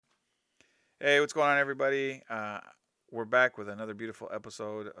Hey, what's going on, everybody? We're back with another beautiful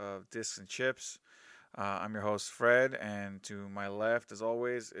episode of Discs and Chips. I'm your host, Fred, and to my left, as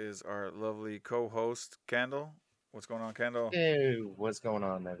always, is our lovely co host, Candle. What's going on, Candle? Hey, what's going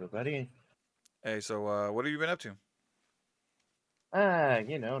on, everybody? Hey, so what have you been up to?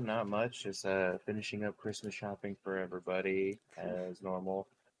 Not much. Just finishing up Christmas shopping for everybody Whew. as normal.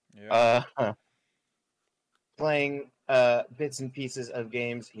 Yeah. Uh, playing bits and pieces of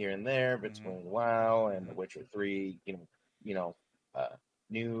games here and there Mm-hmm. between WoW and The Mm-hmm. Witcher 3. You know,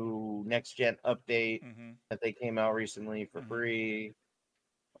 new next gen update Mm-hmm. that they came out recently for Mm-hmm. free,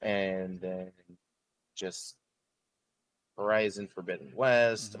 and then just Horizon Forbidden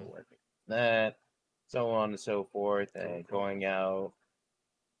West, still Mm-hmm. working on that, so on and so forth, Cool, and cool. going out.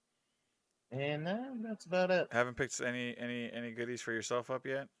 And that's about it. Haven't picked any goodies for yourself up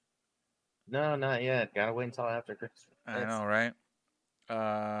yet? No, not yet. Gotta wait until after I Christmas. know, right?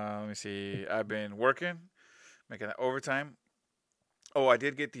 Let me see. I've been working, making that overtime. Oh, I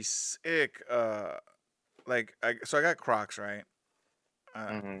did get these sick I got Crocs, right?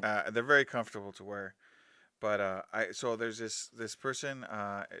 Mm-hmm. They're very comfortable to wear. But I so there's this person.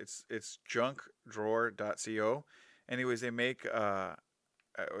 It's junkdrawer.co. Anyways, they make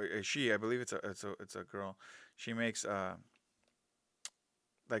she, I believe it's a girl. She makes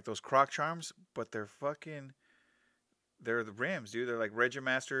like those Croc charms, but they're the rims, dude. They're like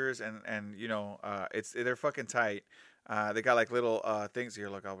Regimasters, and they're fucking tight. They got like little things here.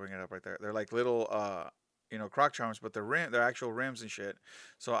 Look, I'll bring it up right there. They're like little Croc charms, but they're actual rims and shit.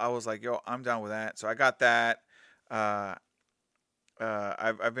 So I was like, yo, I'm down with that. So I got that. Uh,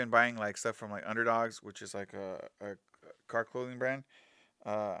 I've been buying like stuff from like Underdogs, which is like a car clothing brand.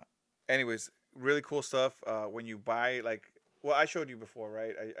 Uh, anyways, really cool stuff. When you buy well, I showed you before,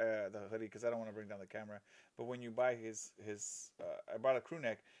 right? The hoodie because I don't want to bring down the camera. But when you buy I bought a crew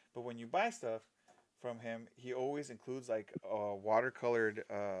neck. But when you buy stuff from him, he always includes like watercolored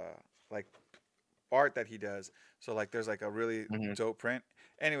like art that he does. So like there's like a really Mm-hmm. dope print.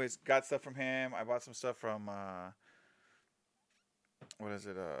 Anyways, got stuff from him. I bought some stuff from what is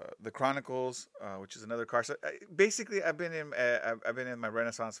it? The Chronicles, which is another car. So basically, I've been in my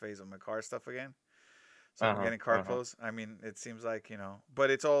Renaissance phase of my car stuff again. So I've been Uh-huh. getting car Uh-huh. clothes. I mean, it seems like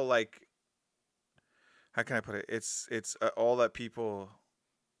but it's all like, how can I put it? It's all that people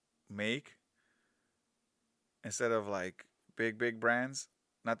make instead of like big brands.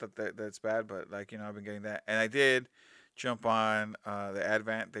 Not that's bad, but like I've been getting that, and I did jump on the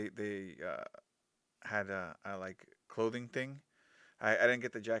Advent. They had a like clothing thing. I didn't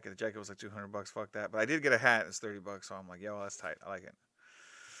get the jacket. The jacket was like $200. Fuck that. But I did get a hat. It's $30. So I'm like, yo, that's tight. I like it.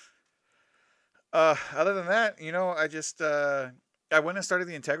 Other than that, I went and started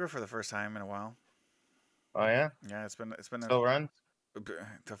the Integra for the first time in a while. Oh yeah. Yeah, it's been Still runs?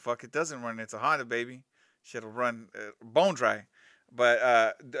 the fuck it doesn't run. It's a Honda, baby. Shit'll run bone dry.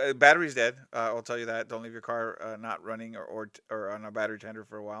 But battery's dead. I'll tell you that. Don't leave your car not running or on a battery tender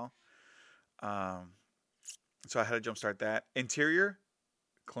for a while. Um, so I had to jump start that. Interior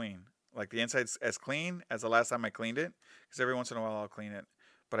clean. Like the inside's as clean as the last time I cleaned it. Because every once in a while I'll clean it.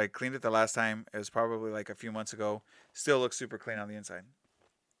 But I cleaned it the last time. It was probably like a few months ago. Still looks super clean on the inside.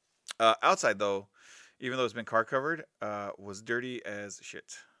 Outside though, even though it's been car covered, was dirty as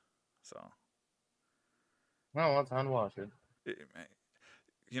shit. So, No, it's unwashed. it,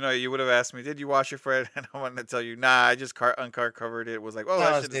 you would have asked me, did you wash it, Fred? And I wanted to tell you, nah, I just uncar covered it. Was like, oh,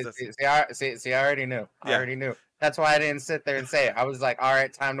 that No, shit is this. see, I already knew. I Yeah, already knew. That's why I didn't sit there and say it. I was like, all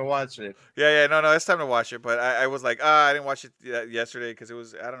right, time to watch it. yeah. No, it's time to wash it. But I was like, I didn't watch it yesterday because it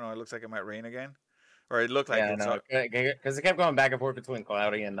was, I don't know. It looks like it might rain again, or it looked like Yeah, it. no, So because it kept going back and forth between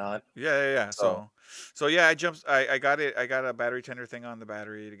cloudy and not. yeah. So, So yeah, I jumped. I got it. I got a battery tender thing on the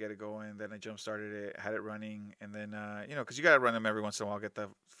battery to get it going. Then I jump started it, had it running, and then because you gotta run them every once in a while, get the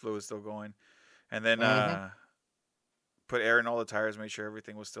fluid still going, and then mm-hmm. put air in all the tires, make sure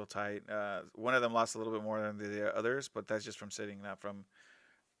everything was still tight. One of them lost a little bit more than the others, but that's just from sitting,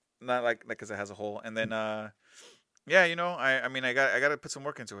 not like because it has a hole. And then yeah, I mean I got to put some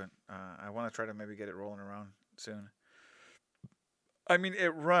work into it. I want to try to maybe get it rolling around soon. I mean,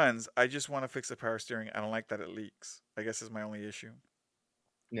 it runs. I just want to fix the power steering. I don't like that it leaks. I guess is my only issue.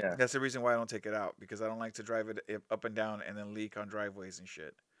 Yeah. That's the reason why I don't take it out because I don't like to drive it up and down and then leak on driveways and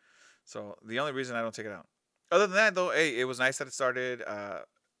shit. So the only reason I don't take it out. Other than that, though, hey, it was nice that it started. I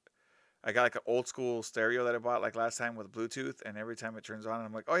got like an old school stereo that I bought like last time with Bluetooth, and every time it turns on,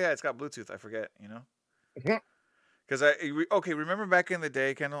 I'm like, oh yeah, it's got Bluetooth. I forget. Because okay, remember back in the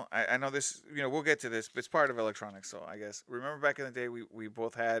day, Kendall? I know this. We'll get to this, but it's part of electronics, so I guess. Remember back in the day, we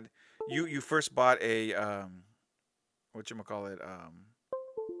both had. You first bought a what you call it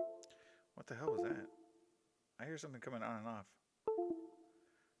What the hell was that? I hear something coming on and off.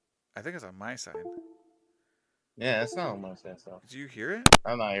 I think it's on my side. Yeah, it's not on my side, so Do you hear it?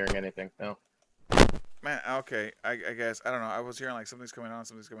 I'm not hearing anything. No. Man, okay. I guess. I don't know. I was hearing like something's coming on,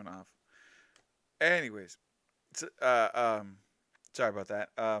 something's coming off. Anyways, sorry about that.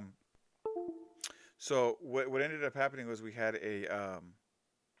 So what ended up happening was we had it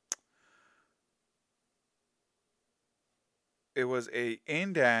was a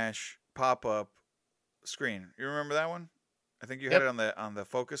in-dash pop-up screen. You remember that one? I think you had Yep. it on the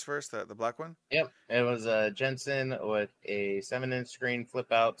Focus first, the black one. Yep. It was a Jensen with a 7-inch screen,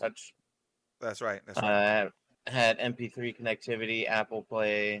 flip out, touch. That's right. That's right. Had MP3 connectivity, Apple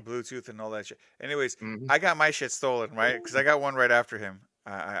Play. Bluetooth and all that shit. Anyways, Mhm. I got my shit stolen, right? Because I got one right after him.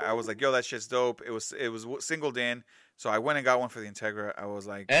 I was like, yo, that shit's dope. It was singled in, so I went and got one for the Integra. I was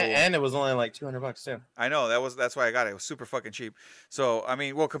like, cool. And it was only like $200 too. I know that's why I got it. It was super fucking cheap. So I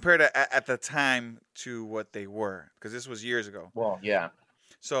mean, well, compared to at the time to what they were, because this was years ago. Well, yeah.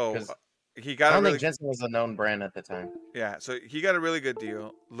 So 'Cause he I got a don't really think Jensen was a known brand at the time. yeah. So he got a really good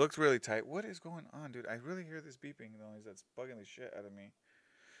deal. Looked really tight. What is going on, dude? I really hear this beeping noise that's bugging the shit out of me.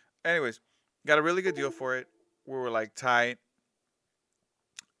 Anyways, got a really good deal for it. We were like tight,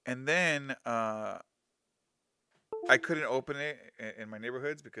 and then I couldn't open it in my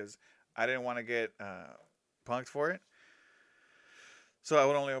neighborhoods because I didn't want to get punked for it. So I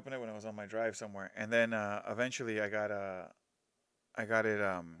would only open it when I was on my drive somewhere. And then eventually I got it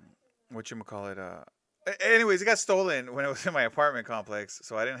whatchamacallit. Anyways, it got stolen when it was in my apartment complex,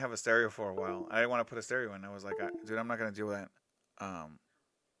 so I didn't have a stereo for a while. I didn't want to put a stereo in. I was like, dude, I'm not gonna do that.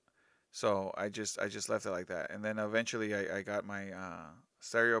 So I just left it like that. And then eventually I got my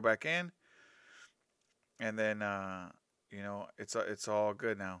stereo back in, and then it's all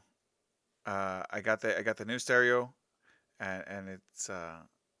good now. I got the new stereo, and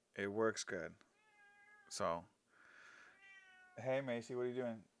it works good. So, hey Macy, what are you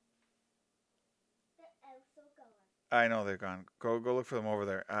doing? I know they're gone. Go look for them over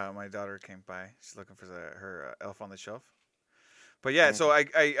there. My daughter came by. She's looking for her Elf on the Shelf. But yeah, so I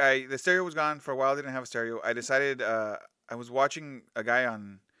the stereo was gone for a while. I didn't have a stereo. I decided I was watching a guy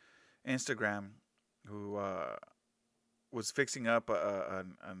on Instagram who was fixing up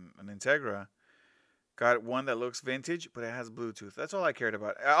an Integra. Got one that looks vintage, but it has Bluetooth. That's all I cared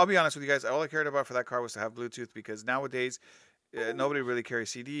about. I'll be honest with you guys. All I cared about for that car was to have Bluetooth because nowadays nobody really carries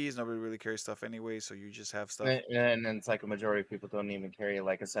CDs. Nobody really carries stuff anyway. So you just have stuff. And then it's like a majority of people don't even carry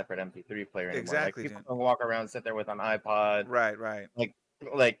like a separate MP3 player anymore. Exactly, like people dude. don't walk around, sit there with an iPod. Right.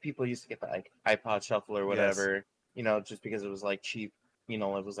 Like people used to get the like iPod Shuffle or whatever. Yes. Just because it was like cheap. It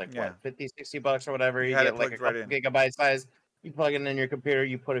was like Yeah. what, $50-$60 or whatever. You You had it get like a plugged couple right in. gigabyte size. You plug it in your computer.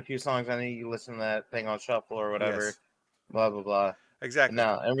 You put a few songs on it. You listen to that thing on shuffle or whatever. Yes. Blah blah blah. Exactly. And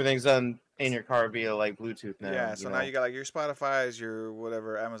now everything's done in your car via like Bluetooth now. Yeah, so now you got like your Spotify's, your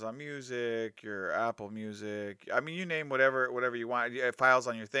whatever, Amazon Music, your Apple Music. I mean, you name whatever you want. You have files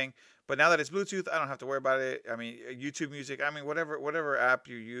on your thing. But now that it's Bluetooth, I don't have to worry about it. I mean, YouTube Music. I mean, whatever app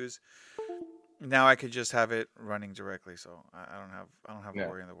you use, now I could just have it running directly. So I don't have a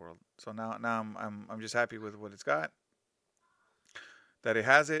worry in the world. So now I'm just happy with what it's got. That it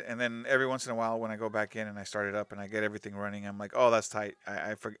has it, and then every once in a while when I go back in and I start it up and I get everything running, I'm like, oh, that's tight.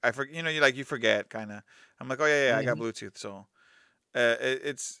 I forget, you forget kind of. I'm like, oh yeah, I got Bluetooth, so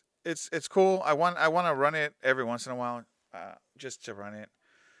it's cool. I want to run it every once in a while, just to run it.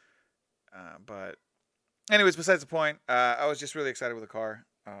 But anyways, besides the point, I was just really excited with the car.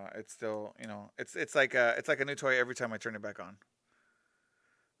 It's still, it's like a new toy every time I turn it back on.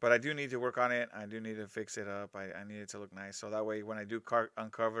 But I do need to work on it. I do need to fix it up. I need it to look nice. So that way, when I do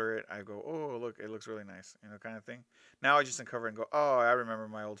uncover it, I go, oh, look, it looks really nice. Kind of thing. Now I just uncover it and go, oh, I remember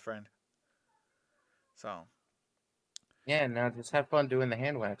my old friend. So. Yeah, now just have fun doing the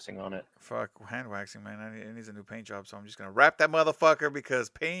hand waxing on it. Fuck, hand waxing, man. It needs a new paint job. So I'm just going to wrap that motherfucker because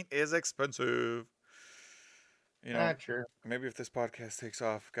paint is expensive. Sure. Maybe if this podcast takes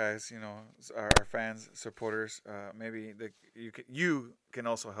off, guys, our fans, supporters, maybe you can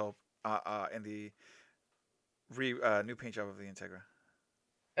also help in the new paint job of the Integra.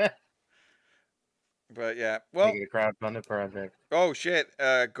 But yeah, well, make it a crowdfunded project. Oh shit!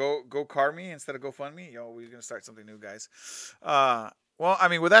 Go car me instead of GoFundMe. Yo, we're gonna start something new, guys. Well, I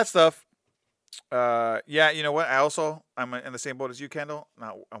mean, with that stuff, yeah, you know what? I'm in the same boat as you, Kendall.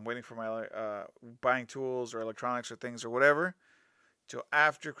 Now I'm waiting for my buying tools or electronics or things or whatever till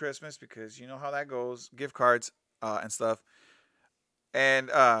after Christmas because you know how that goes. Gift cards and stuff. And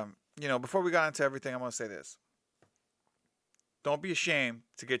before we got into everything, I'm gonna say this: don't be ashamed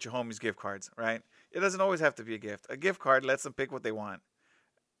to get your homies gift cards. Right? It doesn't always have to be a gift. A gift card lets them pick what they want.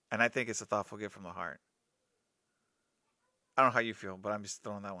 and I think it's a thoughtful gift from the heart. I don't know how you feel, but I'm just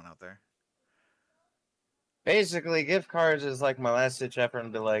throwing that one out there. Basically, gift cards is like my last ditch effort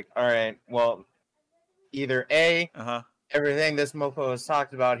and be like, all right, well, either A, everything this mofo has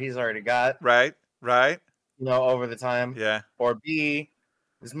talked about, he's already got. Right. Over the time. Yeah. Or B,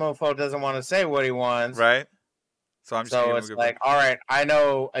 this mofo doesn't want to say what he wants. Right. So I'm just it's like, all right, I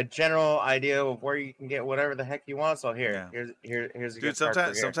know a general idea of where you can get whatever the heck you want. So here's a gift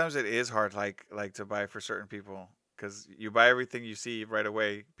card. Sometimes it is hard, like to buy for certain people, because you buy everything you see right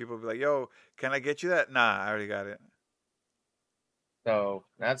away. People will be like, "Yo, can I get you that?" Nah, I already got it. So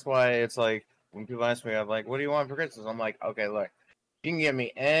that's why it's like when people ask me, I'm like, "What do you want for Christmas?" I'm like, "Okay, look, you can get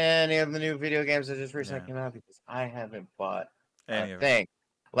me any of the new video games that just recently came out because I haven't bought a thing.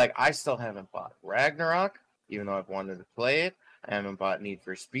 Like I still haven't bought Ragnarok, even though I've wanted to play it. I haven't bought Need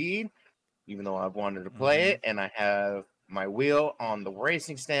for Speed, even though I've wanted to play it, and I have my wheel on the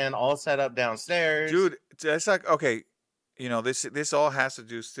racing stand all set up downstairs. Dude, that's like, okay, this all has to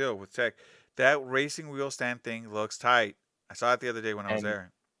do still with tech. That racing wheel stand thing looks tight. I saw it the other day when I was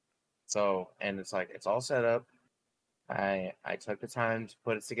there. So, and it's like, it's all set up. I took the time to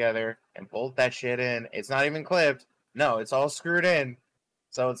put it together and bolt that shit in. It's not even clipped. No, it's all screwed in.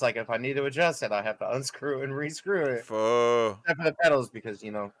 So it's like if I need to adjust it, I have to unscrew and rescrew it. Except for the pedals, because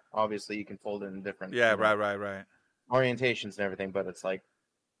obviously you can fold it in different. Yeah, right. Orientations and everything, but it's like,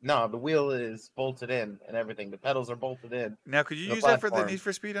 no, the wheel is bolted in and everything. The pedals are bolted in. Now, could you use that for the Need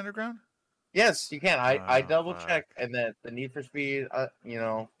for Speed Underground? Yes, you can. I double checked, and then the Need for Speed,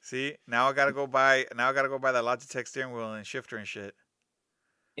 See, now I gotta go buy that Logitech steering wheel and shifter and shit.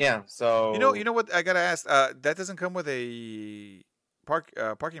 Yeah. So you know what I gotta ask? That doesn't come with a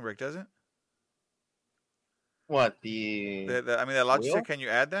parking brake, does it? What the Logitech wheel? Can you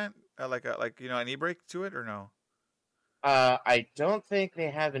add that an e-brake to it or no? I don't think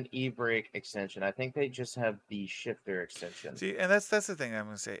they have an e-brake extension. I think they just have the shifter extension. See, and that's the thing I'm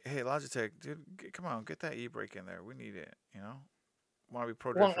gonna say. Hey, Logitech, dude, come on, get that e-brake in there. We need it. Want to be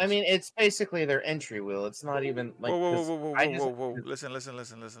pro? Well, I mean, it's basically their entry wheel. It's not even like. Whoa! Listen.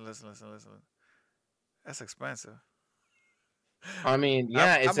 That's expensive. I mean,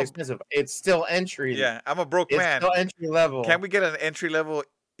 yeah, it's expensive. It's still entry. Yeah, I'm a broke man. It's still entry level. Can we get an entry level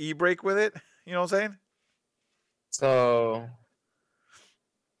e-brake with it? You know what I'm saying? So,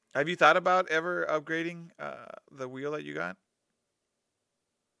 have you thought about ever upgrading the wheel that you got?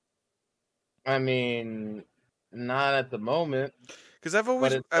 I mean, not at the moment. Because I've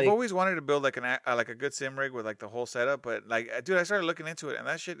always wanted to build like a good sim rig with like the whole setup, but dude, I started looking into it and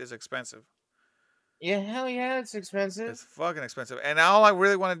that shit is expensive. Yeah, hell yeah, it's expensive. It's fucking expensive, and all I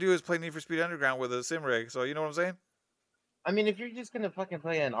really want to do is play Need for Speed Underground with a sim rig. So you know what I'm saying? I mean, if you're just gonna fucking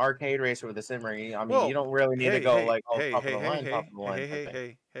play an arcade racer with a sim rig, I mean, you don't really need to go top of the line.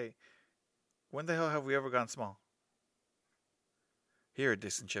 Hey. When the hell have we ever gone small? Here at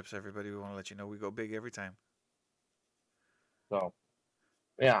Distant Chips, everybody, we want to let you know we go big every time. So,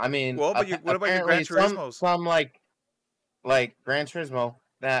 yeah, I mean, well, but what about your Gran Turismos? Some like Gran Turismo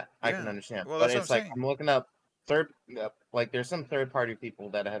that I can understand, well, but it's like I'm looking up there's some third-party people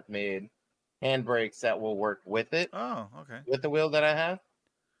that have made handbrakes that will work with it. Oh, okay. With the wheel that I have,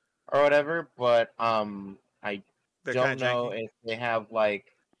 or whatever, but I don't know if they have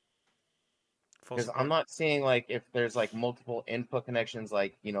because I'm not seeing if there's multiple input connections,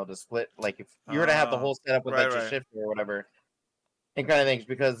 the split. Like if you were to have the whole setup with just shifter or whatever, and kind of things,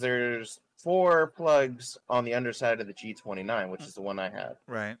 because there's 4 plugs on the underside of the G29, which is the one I have.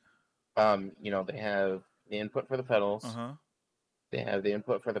 Right. They have the input for the pedals. They have the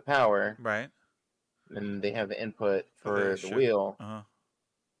input for the power. Right. And they have the input for the wheel.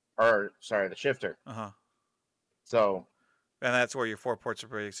 Or sorry, the shifter. So. And that's where your 4 ports are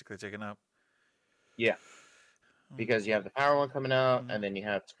basically taken up. Yeah. Because you have the power one coming out, and then you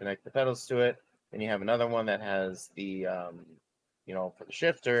have to connect the pedals to it. Then you have another one that has the for the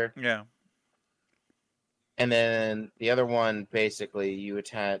shifter. Yeah. And then the other one, basically, you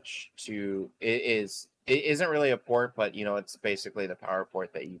attach to it isn't really a port, but it's basically the power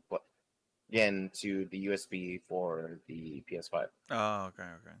port that you put into the USB for the PS5. Oh, okay.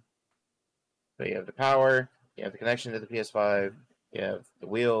 So you have the power, you have the connection to the PS5, you have the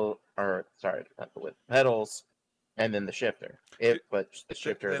wheel, or sorry, not the wheel, pedals, and then the shifter. But the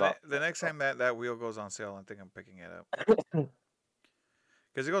shifter is off. The next time that wheel goes on sale, I think I'm picking it up.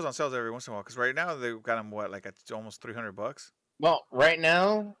 Because it goes on sales every once in a while. Because right now they've got them at almost $300. Well, right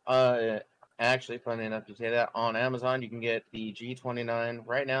now, actually, funny enough to say that, on Amazon you can get the G29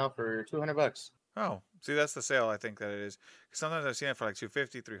 right now for $200. Oh, see, that's the sale. I think that it is. Because sometimes I've seen it for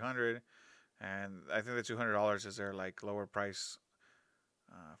 $250, $300, and I think the $200 is their lower price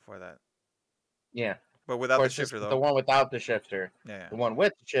for that. Yeah. But Of without the course, shifter the though. one without the shifter. Yeah. The one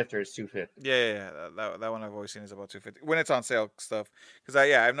with the shifter is 250. Yeah. That one I've always seen is about 250 when it's on sale stuff. Because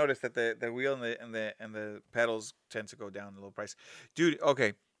I've noticed that the wheel and the pedals tend to go down a little price. Dude,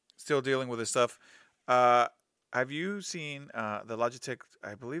 okay, still dealing with this stuff. Uh, have you seen the Logitech?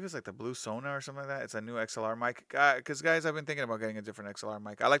 I believe it's like the Blue Sona or something like that. It's a new XLR mic. Because guys, I've been thinking about getting a different XLR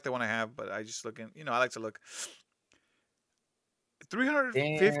mic. I like the one I have, but I just looking. I like to look. Damn.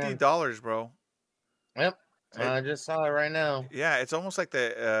 $350, bro. Yep. It, I just saw it right now. Yeah, it's almost like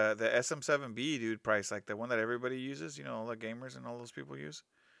the SM7B dude price, like the one that everybody uses. All the gamers and all those people use.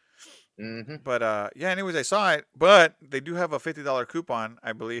 Mm-hmm. But yeah, anyways, I saw it. But they do have a $50 coupon,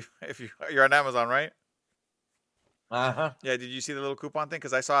 I believe. If you're on Amazon, right? Uh-huh. Yeah. Did you see the little coupon thing?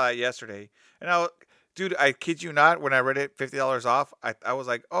 Because I saw that yesterday, and dude, I kid you not, when I read it, $50 off, I was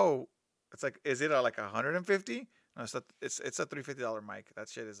like, oh, it's like, is it like 150? No, it's a $350 mic. That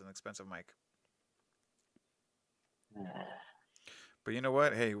shit is an expensive mic. But you know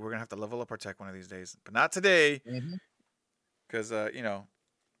what? Hey, we're gonna have to level up our tech one of these days, but not today, Mm-hmm. because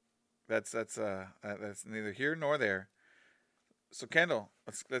that's neither here nor there. So Kendall,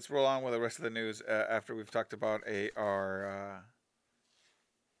 let's roll on with the rest of the news after we've talked about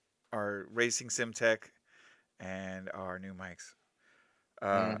our racing sim tech and our new mics.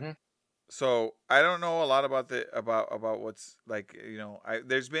 Uh, Mm-hmm. so I don't know a lot about about what's like.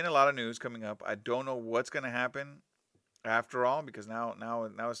 There's been a lot of news coming up. I don't know what's gonna happen after all, because now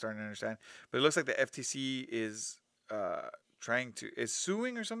it's starting to understand. But it looks like the FTC is is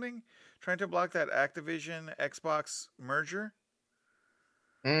suing or something, trying to block that Activision Xbox merger,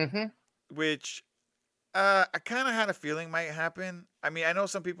 Mm-hmm. which I kind of had a feeling might happen. I mean, I know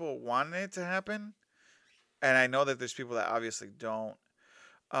some people wanted it to happen, and I know that there's people that obviously don't.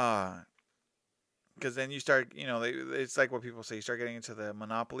 Because then you start, it's like what people say. You start getting into the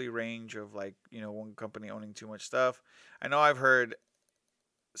monopoly range of, like, one company owning too much stuff. I know I've heard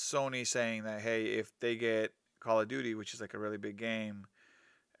Sony saying that, hey, if they get Call of Duty, which is like a really big game,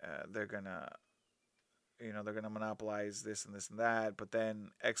 they're gonna monopolize this and this and that. But then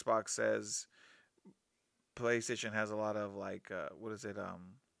Xbox says PlayStation has a lot of, like, what is it,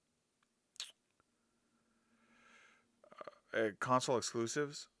 console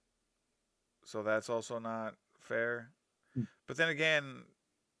exclusives, so that's also not fair. But then again,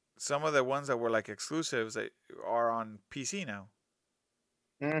 some of the ones that were like exclusives that are on PC now.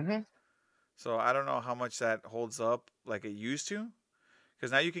 Mm-hmm. So I don't know how much that holds up like it used to.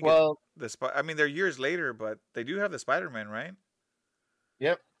 Because now you can get Well, I mean, they're years later, but they do have the Spider-Man, right?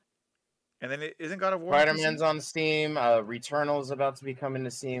 yep. And then isn't God of War on PC? Spider-Man's on Steam. Returnal's about to be coming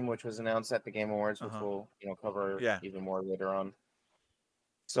to Steam, which was announced at the Game Awards, Uh which huh. we'll cover Yeah. even more later on.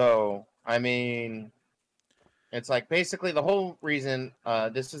 So, I mean, it's like basically the whole reason.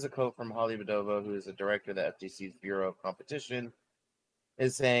 This is a quote from Holly Badova, who is the director of the FTC's Bureau of Competition,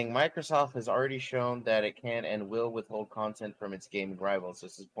 is saying Microsoft has already shown that it can and will withhold content from its gaming rivals.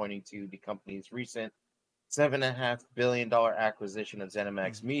 This is pointing to the company's recent $7.5 billion acquisition of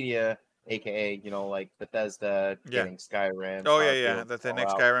ZeniMax Mhm. Media, aka like Bethesda Yeah. getting Skyrim, Oh yeah. Starfield, That the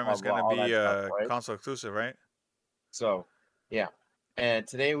next Fallout, Skyrim blah is blah, gonna all be that stuff, right? console exclusive, right? So, yeah. And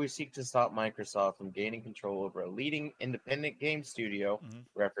today we seek to stop Microsoft from gaining control over a leading independent game studio, Hmm.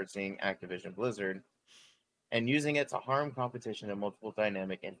 referencing Activision Blizzard, and using it to harm competition in multiple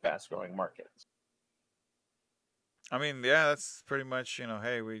dynamic and fast-growing markets. I mean, yeah, that's pretty much,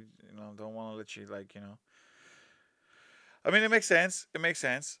 hey, we don't want to let you, like, I mean, it makes sense. It makes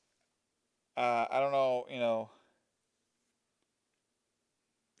sense. I don't know, I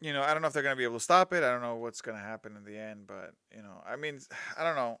don't know if they're gonna be able to stop it. I don't know what's gonna happen in the end, but I mean, I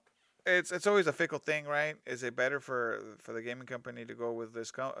don't know. It's always a fickle thing, right? Is it better for the gaming company to go with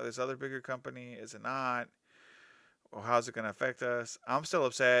this other bigger company? Is it not? Or how's it gonna affect us? I'm still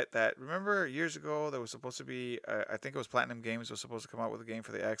upset that, remember years ago there was supposed to be, I think it was Platinum Games was supposed to come out with a game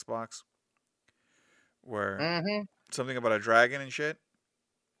for the Xbox where Mm-hmm. something about a dragon and shit.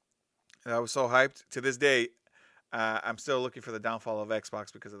 And I was so hyped. To this day, I'm still looking for the downfall of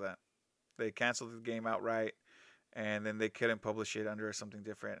Xbox because of that. They canceled the game outright, and then they couldn't publish it under something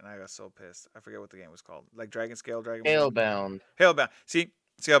different, and I got so pissed. I forget what the game was called, like Dragon Scale, Dragonborn, Scalebound. Hailbound. See,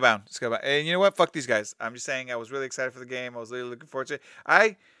 Scalebound. And you know what? Fuck these guys. I'm just saying, I was really excited for the game. I was really looking forward to it.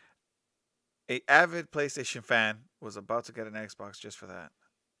 A avid PlayStation fan, was about to get an Xbox just for that.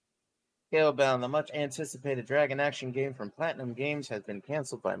 Scalebound, the much anticipated dragon action game from Platinum Games, has been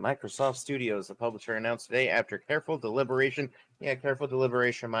canceled by Microsoft Studios, the publisher announced today after careful deliberation. Yeah, careful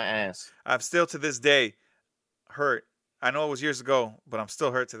deliberation, my ass. I'm still to this day hurt. I know it was years ago, but I'm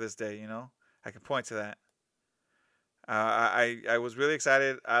still hurt to this day. I can point to that. I was really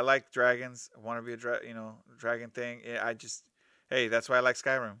excited. I like dragons. I want to be a dragon thing. Yeah, hey, that's why I like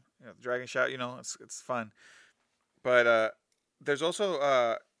Skyrim. Dragon Shout. It's fun. But there's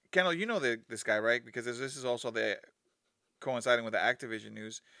also Kendall. This guy, right? Because this is also the coinciding with the Activision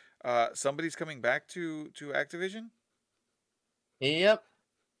news. Somebody's coming back to Activision. Yep.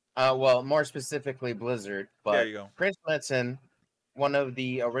 Well, more specifically Blizzard, There but you go. Chris Metzen, one of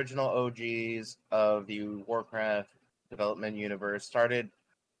the original OGs of the Warcraft development universe, started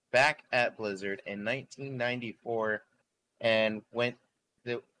back at Blizzard in 1994 and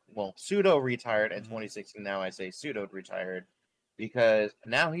pseudo retired in 2016. Now I say pseudo retired because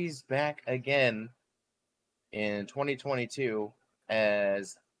now he's back again in 2022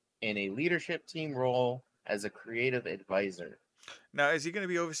 as in a leadership team role as a creative advisor. Now, is he going to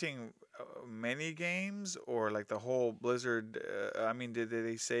be overseeing many games or like the whole Blizzard? I mean, did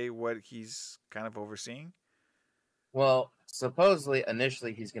they say what he's kind of overseeing? Well, supposedly,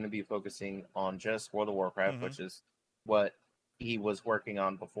 initially, he's going to be focusing on just World of Warcraft, which is what he was working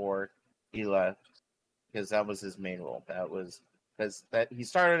on before he left, because that was his main role. That was because he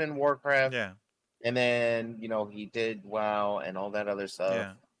started in Warcraft, Yeah. and then he did WoW and all that other stuff.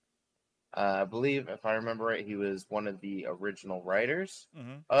 Yeah. I believe, if I remember right, he was one of the original writers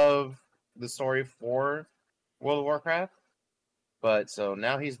Mm-hmm. of the story for World of Warcraft. But so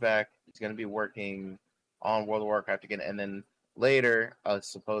now he's back. He's going to be working on World of Warcraft again, and then later,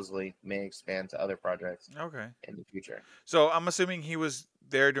 supposedly, may expand to other projects. Okay. In the future. So I'm assuming he was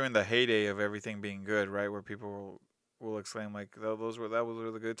there during the heyday of everything being good, right? Where people will exclaim like, "Those were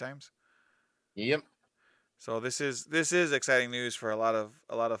the good times." Yep. So this is exciting news for a lot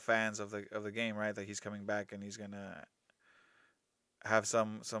of fans of the game, right? That he's coming back and he's gonna have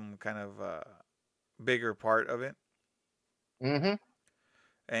some kind of bigger part of it. Mm-hmm.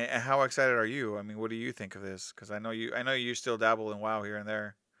 And how excited are you? I mean, what do you think of this? Because I know you still dabble in WoW here and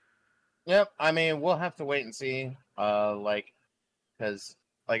there. Yep. I mean, we'll have to wait and see. Because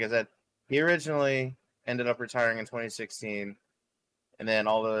like I said, he originally ended up retiring in 2016, and then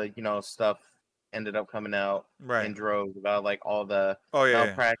all the stuff ended up coming out in droves about like all the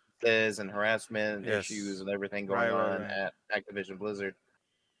malpractices and harassment issues and everything going on at Activision Blizzard.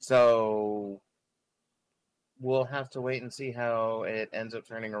 So we'll have to wait and see how it ends up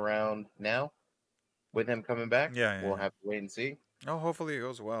turning around now with him coming back. We'll have to wait and see. Oh, hopefully it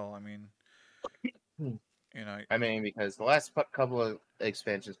goes well. I mean, I mean, because the last couple of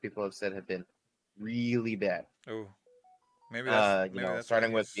expansions people have said have been really bad. Oh, maybe that's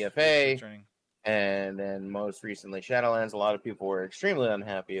starting with BFA, and then most recently Shadowlands. A lot of people were extremely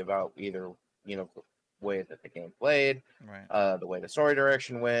unhappy about either the way that the game played, the way the story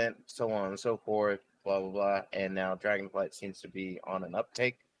direction went, so on and so forth, blah blah blah. And now Dragonflight seems to be on an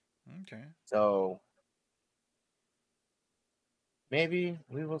uptake. Okay. So maybe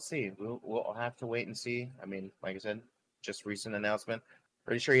we will see. We'll have to wait and see. I mean, like I said, just recent announcement.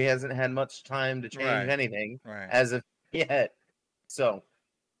 Pretty sure he hasn't had much time to change anything as of yet. So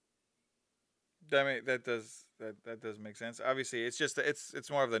that does make sense. Obviously, it's just it's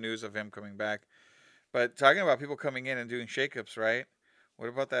more of the news of him coming back. But talking about people coming in and doing shakeups, right? What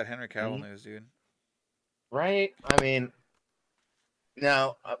about that Henry Cavill news, dude? Right. I mean,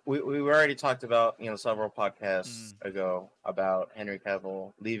 now we already talked about several podcasts ago about Henry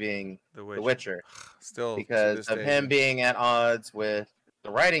Cavill leaving The Witcher, still because of him being at odds with the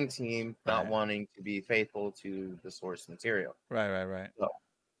writing team not wanting to be faithful to the source material. Right. So,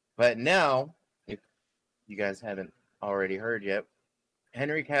 but now, if you guys haven't already heard yet,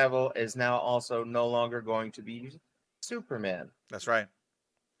 Henry Cavill is now also no longer going to be Superman. That's right.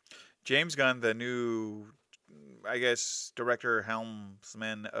 James Gunn, the new, I guess, director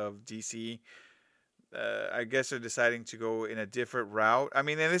helmsman of DC, I guess they're deciding to go in a different route. I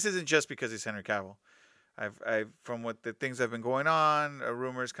mean, and this isn't just because he's Henry Cavill. I've from what the things that have been going on,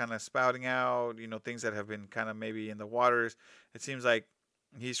 rumors kind of spouting out, things that have been kind of maybe in the waters. It seems like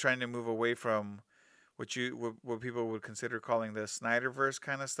he's trying to move away from what people would consider calling the Snyderverse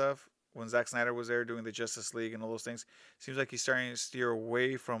kind of stuff. When Zack Snyder was there doing the Justice League and all those things, seems like he's starting to steer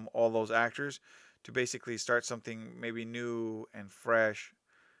away from all those actors to basically start something maybe new and fresh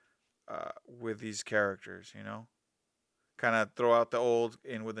with these characters. Kind of throw out the old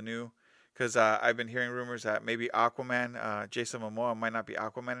in with the new. Because I've been hearing rumors that maybe Aquaman, Jason Momoa might not be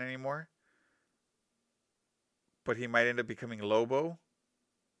Aquaman anymore, but he might end up becoming Lobo.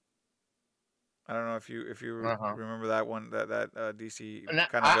 I don't know if you remember that one, that DC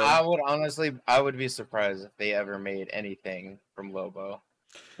kind of. I would be surprised if they ever made anything from Lobo.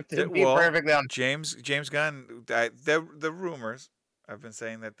 To be perfectly honest, James Gunn, the rumors I've been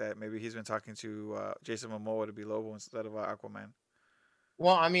saying that maybe he's been talking to Jason Momoa to be Lobo instead of Aquaman.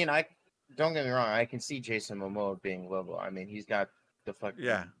 Well, I mean, I don't get me wrong. I can see Jason Momoa being Lobo. I mean, he's got the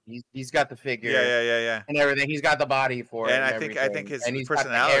Yeah, fucking he's got the yeah, figure yeah, yeah, yeah. and everything. He's got the body for it And and I think everything, his and he's got the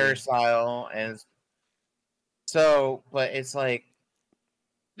personality. hairstyle and so. But it's like,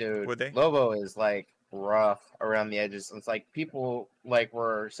 dude, Would they? Lobo is like rough around the edges. It's like people like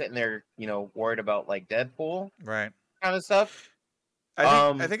were sitting there, worried about like Deadpool Right. kind of stuff.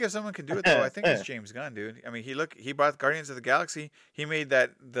 I think if someone can do it though, I think it's James Gunn, dude. I mean, he brought Guardians of the Galaxy. He made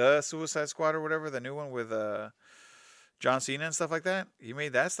the Suicide Squad or whatever, the new one with John Cena and stuff like that. He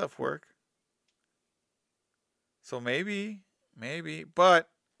made that stuff work. So maybe, but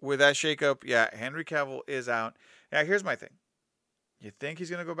with that shakeup, yeah, Henry Cavill is out. Now here's my thing. You think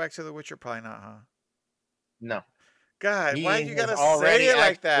he's gonna go back to The Witcher? Probably not, huh? No, God, why he you has gotta say already it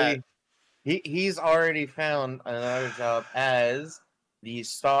like that? actually he's already found another job as the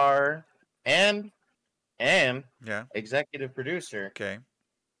star and Yeah. executive producer Okay.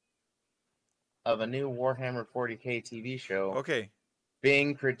 of a new Warhammer 40K TV show Okay.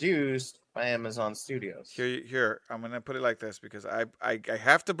 being produced by Amazon Studios. Here. I'm gonna put it like this because I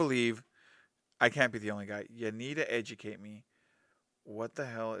have to believe I can't be the only guy. You need to educate me. What the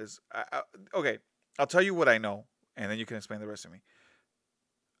hell is? Okay, I'll tell you what I know, and then you can explain the rest to me.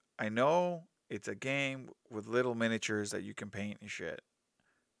 I know it's a game with little miniatures that you can paint and shit.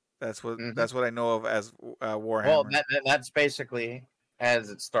 That's what Mhm. that's what I know of as Well, Warhammer. that's basically as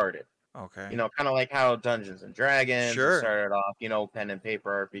it started. Okay. Kind of like how Dungeons and Dragons it Sure. started off, pen and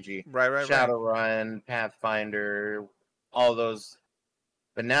paper RPG, Right. Shadowrun, Pathfinder, all those.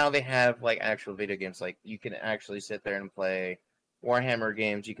 But now they have like actual video games. Like you can actually sit there and play Warhammer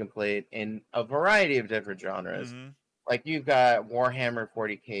games. You can play it in a variety of different genres. Mm-hmm. Like you've got Warhammer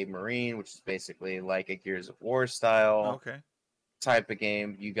 40K Marine, which is basically like a Gears of War style Okay. type of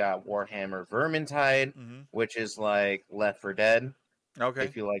game. You got Warhammer Vermintide, Mm-hmm. which is like Left 4 Dead. Okay.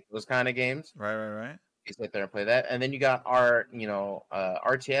 If you like those kind of games, Right. you sit there and play that. And then you got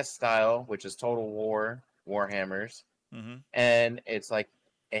RTS style, which is Total War Warhammers, Mm-hmm. and it's like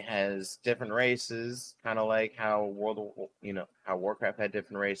it has different races, kind of like how how Warcraft had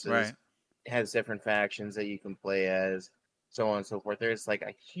different races. Right. It has different factions that you can play as, so on and so forth. There's like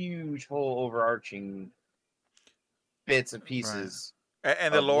a huge whole overarching bits and pieces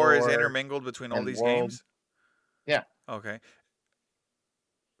And the of lore is lore intermingled between all and these world. games. Yeah. Okay.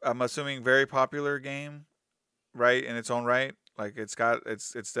 I'm assuming very popular game, right? In its own right, like it's got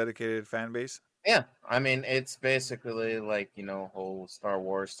its dedicated fan base. Yeah, I mean it's basically like whole Star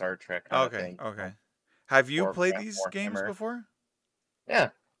Wars, Star Trek kind of Okay. thing. Okay. Have you played Warcraft, these games Warhammer. before? Yeah.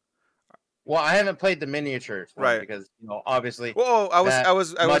 Well, I haven't played the miniatures one Right. because obviously Well, I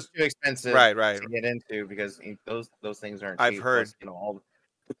was much too expensive right. to get into because those things aren't I've cheap. heard. Plus,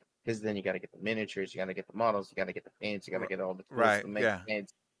 because then you got to get the miniatures, you got to get the models, you got to get the paints, you got to get all the tools Right. to make Yeah. the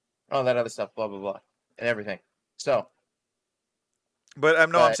paints, all that other stuff, blah blah blah, and everything. So, But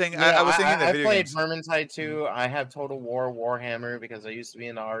I'm saying I was thinking the I video played games. Vermintide too. I have Total War Warhammer because I used to be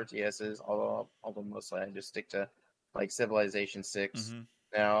into RTSs, although mostly I just stick to like Civilization 6 Mm-hmm.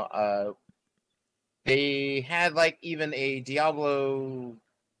 now. They had like even a Diablo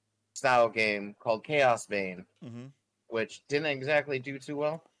style game called Chaos Bane, Mm-hmm. which didn't exactly do too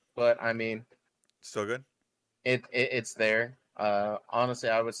well, but I mean, Still good. it's there. Honestly,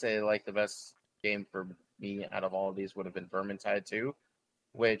 I would say like the best game for me out of all of these would have been Vermintide 2,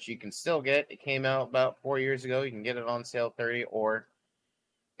 which you can still get. It came out about 4 years ago. You can get it on sale 30, or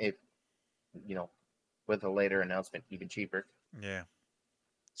if with a later announcement, even cheaper. Yeah.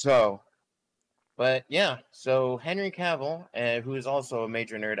 So, but yeah, so Henry Cavill, who is also a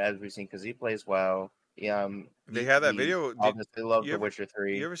major nerd as we've seen because he plays WoW. They had that video. Obviously, love you The ever- Witcher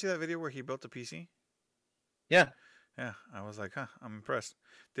 3. You ever see that video where he built a PC? Yeah. Yeah. I was like, huh, I'm impressed.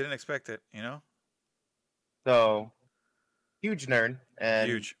 Didn't expect it. So huge nerd, and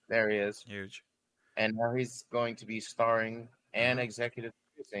Huge. there he is. Huge. And now he's going to be starring and executive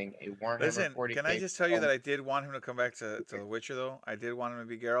producing a Warhammer Listen, 40K. can I just tell you that I did want him to come back to The Witcher, though? I did want him to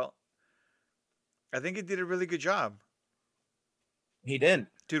be Geralt. I think he did a really good job. He did.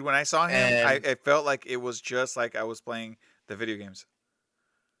 Dude, when I saw him, it felt like it was just like I was playing the video games.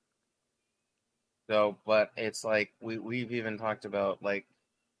 So, but it's like we've even talked about like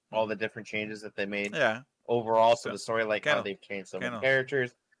all the different changes that they made overall to the story, like how they've changed some of the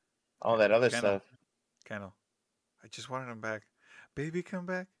characters, all that other stuff. Kendall, I just wanted him back. Baby, come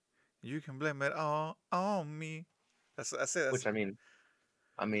back. You can blame it all on me. That's it. Which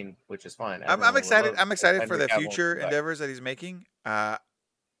I mean, which is fine. I'm excited. I'm excited for the future endeavors that he's making.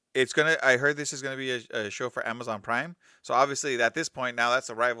 it's gonna. I heard this is gonna be a show for Amazon Prime. So obviously, at this point now, that's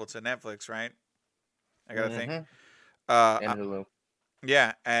a rival to Netflix, right? I gotta think. Mm-hmm. Uh, And Hulu.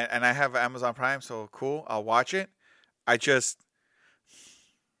 yeah, and I have Amazon Prime, so cool. I'll watch it. I just,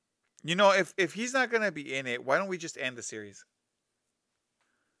 if he's not gonna be in it, why don't we just end the series?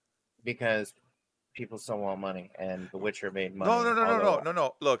 Because people still want money, and The Witcher made No, money. no, no, no, no, Although, no,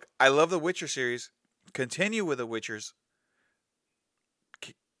 no. Look, I love the Witcher series. Continue with the Witchers.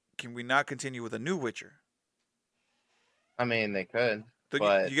 Can we not continue with a new Witcher? I mean, they could, You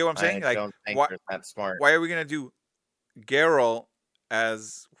but get what I'm saying? I Like, don't think why? they're that smart. Why are we gonna do Geralt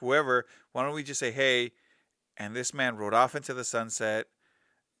as whoever? Why don't we just say, hey, and this man rode off into the sunset,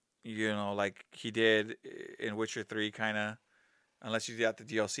 like he did in Witcher 3, kind of, unless you got the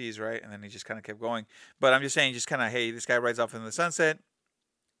DLCs, right? And then he just kind of kept going. But I'm just saying, just kind of, hey, this guy rides off into the sunset.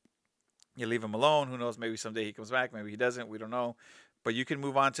 You leave him alone. Who knows? Maybe someday he comes back. Maybe he doesn't. We don't know. But you can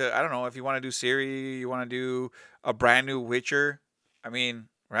move on to, I don't know, if you want to do Ciri, you want to do a brand new Witcher. I mean,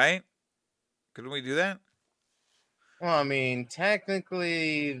 right? Couldn't we do that? Well, I mean,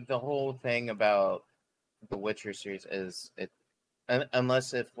 technically, the whole thing about the Witcher series is it,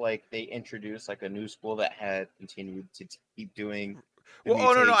 unless if like they introduce like a new school that had continued to keep doing the Well,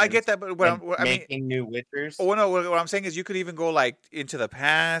 oh no, no, I get mutations that, but and I mean, making new Witchers. oh no, what I'm saying is you could even go like into the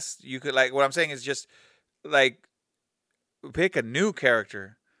past. You could like what I'm saying is just like pick a new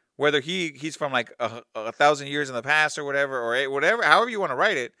character, whether he's from like a thousand years in the past or whatever, or whatever, however you want to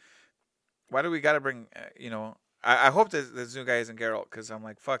write it. Why do we got to bring? I hope this new guy isn't Geralt, because I'm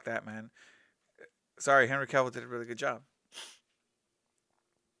like, fuck that, man. Sorry, Henry Cavill did a really good job.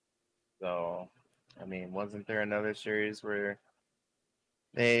 So, I mean, wasn't there another series where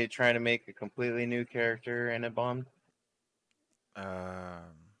they try to make a completely new character and it bombed?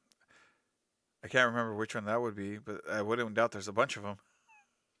 Um, I can't remember which one that would be, but I wouldn't doubt there's a bunch of them.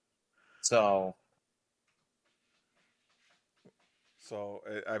 So, So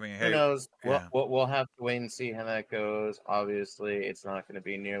I mean, who hey, knows? yeah, We'll have to wait and see how that goes. Obviously, it's not going to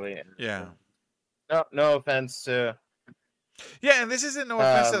be nearly. yeah, No offense to. yeah. And this isn't no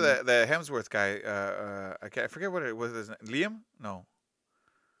offense to Um. the Hemsworth guy. I forget what it was. His name. Liam? No,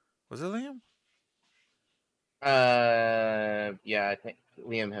 was it Liam? Yeah, I think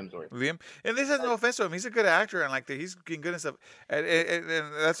Liam Hemsworth. Liam, and this has no offense to him. He's a good actor, and like he's getting good and stuff. And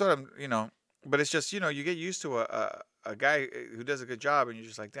that's what I'm, But it's just you get used to a guy who does a good job, and you're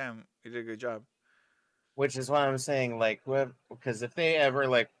just like, damn, he did a good job. Which is why I'm saying, like, whoever, because if they ever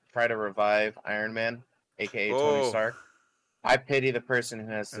like try to revive Iron Man, aka Tony Stark, I pity the person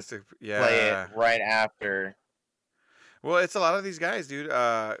who has to play it right after. Well, it's a lot of these guys, dude.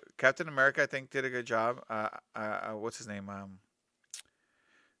 Captain America, I think, did a good job. What's his name?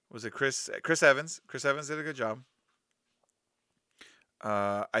 Was it Chris Evans? Chris Evans did a good job.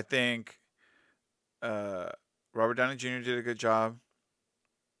 I think Robert Downey Jr. did a good job.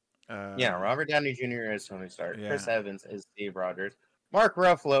 Yeah, Robert Downey Jr. is Tony Stark. Yeah. Chris Evans is Steve Rogers. Mark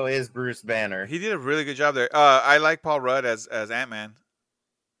Ruffalo is Bruce Banner. He did a really good job there. I like Paul Rudd as Ant-Man.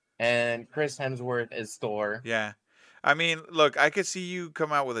 And Chris Hemsworth is Thor. Yeah. I mean, look, I could see you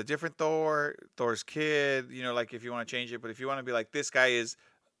come out with a different Thor's kid, like if you want to change it. But if you want to be like, this guy is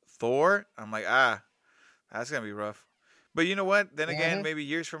Thor, I'm like, that's going to be rough. But you know what? Then again, maybe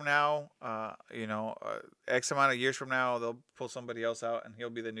years from now, X amount of years from now, they'll pull somebody else out and he'll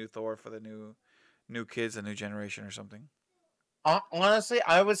be the new Thor for the new kids, the new generation or something. Honestly,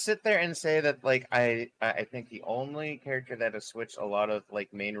 I would sit there and say that, like, I think the only character that has switched a lot of,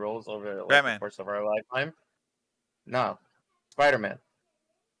 like, main roles over the course of our lifetime, no, Spider-Man.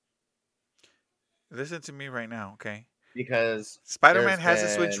 Listen to me right now, okay? Because Spider-Man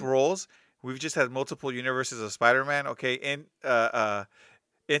hasn't switched roles. We've just had multiple universes of Spider-Man. Okay,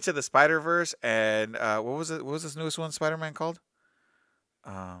 Into the Spider-Verse, and what was it? What was this newest one Spider-Man called?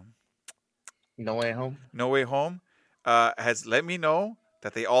 No Way Home. No Way Home has let me know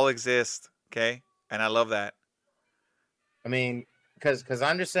that they all exist. Okay, and I love that. I mean, because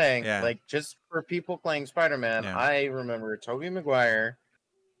I'm just saying, like, just for people playing Spider-Man, I remember Tobey Maguire,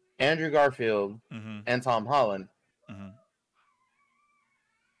 Andrew Garfield, and Tom Holland. Mm-hmm.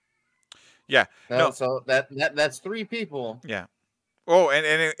 Yeah. No. So that's three people. Yeah. Oh,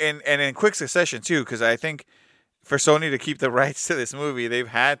 and in quick succession too, because I think for Sony to keep the rights to this movie, they've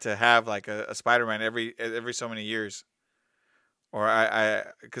had to have like a Spider-Man every so many years. Or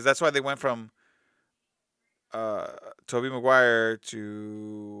because that's why they went from Tobey Maguire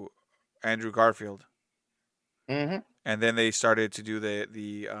to Andrew Garfield. Mm-hmm. And then they started to do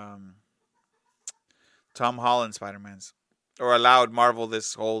the Tom Holland Spider-Mans. Or allowed Marvel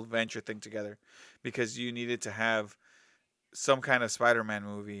this whole venture thing together, because you needed to have some kind of Spider-Man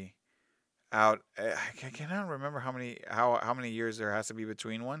movie out. I cannot remember how many years there has to be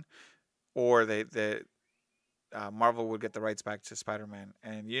between one, or Marvel would get the rights back to Spider-Man,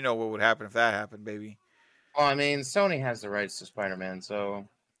 and you know what would happen if that happened, baby. Well, I mean, Sony has the rights to Spider-Man, so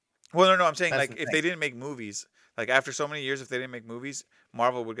Well, no, I'm saying that's like the if thing. they didn't make movies, like after so many years, if they didn't make movies,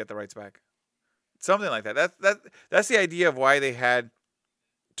 Marvel would get the rights back. Something like that. That's the idea of why they had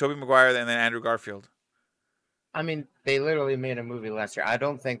Tobey Maguire and then Andrew Garfield. I mean, they literally made a movie last year. I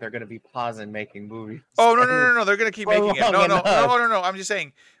don't think they're going to be pausing making movies. Oh no! They're gonna keep For making it. long enough. No! I'm just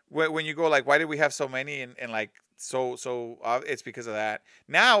saying when you go like, why did we have so many and like it's because of that.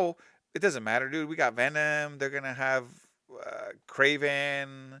 Now it doesn't matter, dude. We got Venom. They're gonna have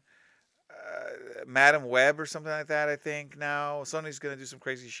Craven, Madam Web or something like that. I think now Sony's gonna do some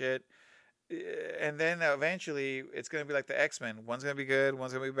crazy shit, and then eventually it's gonna be like the X-Men. One's gonna be good.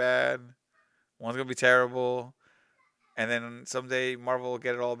 One's gonna be bad. One's gonna be terrible. And then someday Marvel will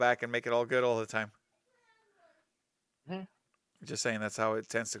get it all back and make it all good all the time. Just saying, that's how it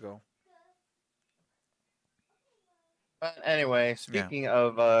tends to go. But anyway, speaking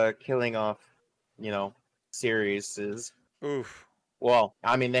of killing off, series, oof. Well,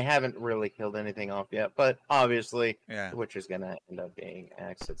 I mean, they haven't really killed anything off yet, but obviously, yeah, which is going to end up being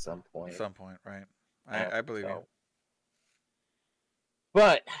X at some point. At some point, right? I believe you.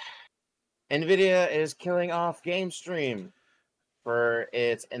 But NVIDIA is killing off GameStream for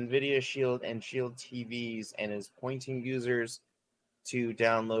its NVIDIA Shield and Shield TVs and is pointing users to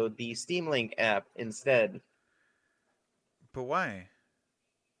download the Steam Link app instead. But why?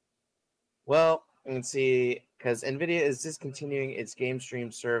 Well, you can see, because NVIDIA is discontinuing its game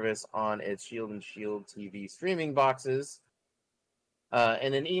stream service on its Shield and Shield TV streaming boxes.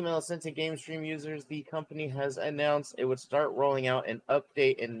 In an email sent to GameStream users, the company has announced it would start rolling out an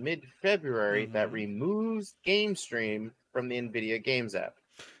update in mid-February that removes GameStream from the NVIDIA Games app.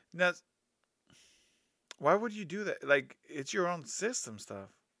 Now, why would you do that? Like, it's your own system stuff.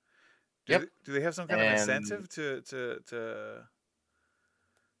 Do they have some kind of incentive to?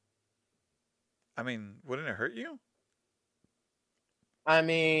 I mean, wouldn't it hurt you? I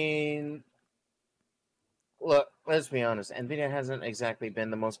mean, look, let's be honest. NVIDIA hasn't exactly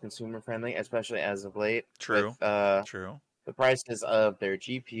been the most consumer-friendly, especially as of late. True. With, True. The prices of their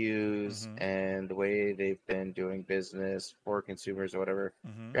GPUs and the way they've been doing business for consumers or whatever.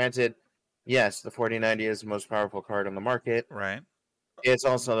 Granted, yes, the 4090 is the most powerful card on the market. Right. It's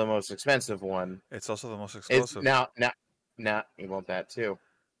also the most expensive one. It's also the most exclusive. Now, you want that too.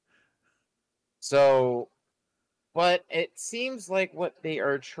 So, but it seems like what they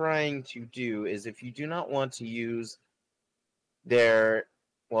are trying to do is if you do not want to use if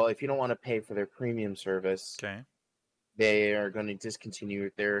you don't want to pay for their premium service, they are going to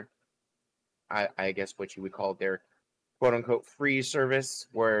discontinue their, I guess what you would call their quote-unquote free service,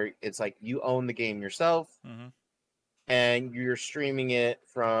 where it's like you own the game yourself, and you're streaming it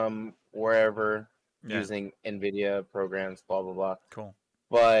from wherever using NVIDIA programs, blah, blah, blah. Cool.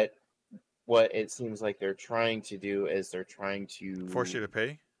 But what it seems like they're trying to do is they're trying to force you to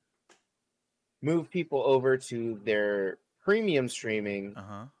pay, move people over to their premium streaming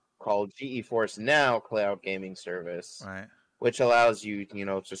called GeForce Now cloud gaming service, right? Which allows you,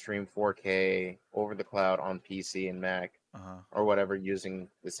 to stream 4K over the cloud on PC and Mac or whatever using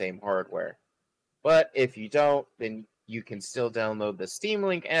the same hardware. But if you don't, then you can still download the Steam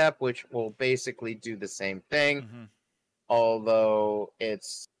Link app, which will basically do the same thing, although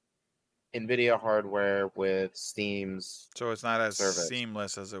it's NVIDIA hardware with Steam's so it's not as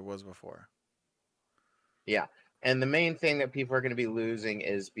seamless as it was before. Yeah. And the main thing that people are going to be losing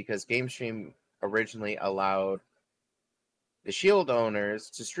is because GameStream originally allowed the Shield owners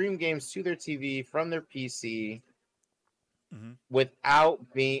to stream games to their TV from their PC without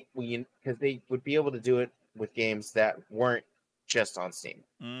being, because they would be able to do it with games that weren't just on Steam.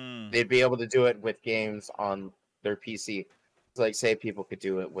 They'd be able to do it with games on their PC. So like, say people could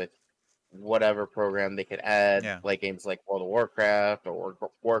do it with whatever program they could add, like games like World of Warcraft or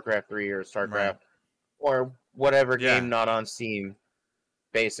Warcraft 3 or StarCraft or whatever game not on Steam,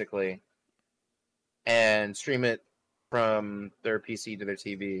 basically, and stream it from their PC to their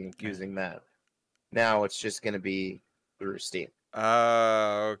TV using that. Now it's just going to be through Steam.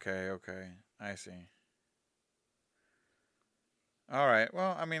 Okay. I see. All right.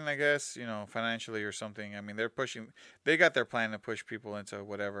 Well, I mean, I guess, financially or something. I mean, they got their plan to push people into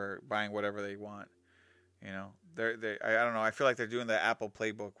buying whatever they want. I don't know. I feel like they're doing the Apple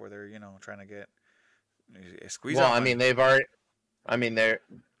playbook where they're, trying to get squeeze out. Well, I mean, they're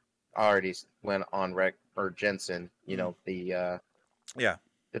already went on Jensen, the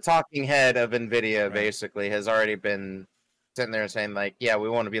talking head of NVIDIA basically has already been sitting there saying like, yeah, we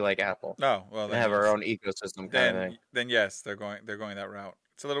want to be like Apple No, well and then have our yes. own ecosystem kind of thing. Then yes, they're going that route.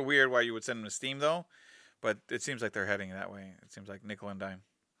 It's a little weird why you would send them to Steam though, but it seems like they're heading that way. It seems like nickel and dime.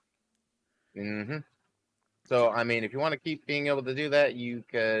 Mm-hmm. So, I mean, if you want to keep being able to do that, you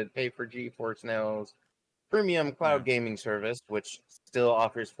could pay for GeForce Now's premium cloud gaming service, which still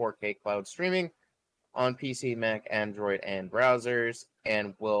offers 4K cloud streaming on PC, Mac, Android, and browsers,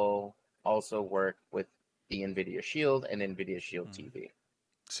 and will also work with the NVIDIA Shield and NVIDIA Shield TV.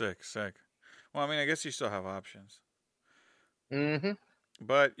 Sick. Well, I mean, I guess you still have options. Mm-hmm.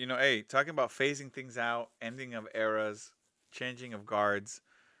 But, you know, hey, talking about phasing things out, ending of eras, changing of guards,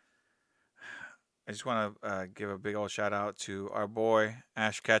 I just want to give a big old shout out to our boy,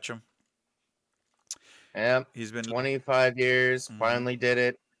 Ash Ketchum. Yep. He's been 25 years, finally did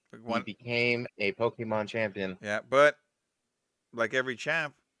it. He one, became a Pokemon champion. yeah, but like every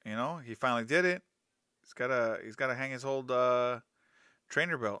champ, you know, he finally did it. He's gotta hang his old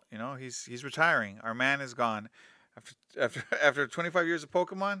trainer belt. You know, he's retiring. Our man is gone. After 25 years of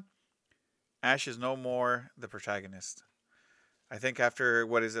Pokemon, Ash is no more the protagonist. I think after,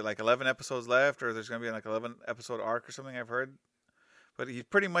 what is it, like 11 episodes left, or there's gonna be like 11 episode arc or something, I've heard. But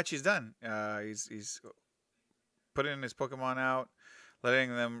he's done. He's putting his Pokemon out,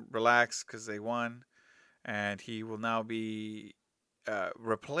 letting them relax because they won, and he will now be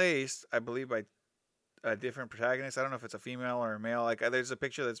replaced, I believe, by a different protagonist. I don't know if it's a female or a male. Like, there's a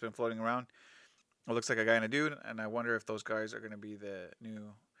picture that's been floating around. It looks like a guy and a dude, and I wonder if those guys are going to be the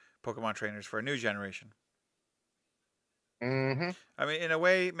new Pokemon trainers for a new generation. Mm-hmm. I mean, in a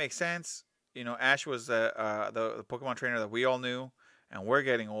way, it makes sense. You know, Ash was the Pokemon trainer that we all knew, and we're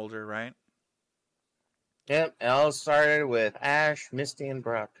getting older, right? Yep, it all started with Ash, Misty, and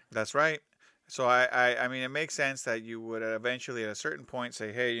Brock. That's right. So I mean, it makes sense that you would eventually, at a certain point,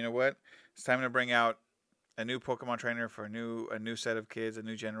 say, hey, you know what? It's time to bring out a new Pokemon trainer for a new set of kids, a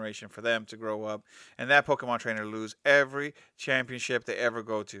new generation for them to grow up, and that Pokemon trainer lose every championship they ever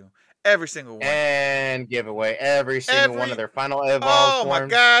go to, every single one, and give away every single one of their final evolved Oh forms. my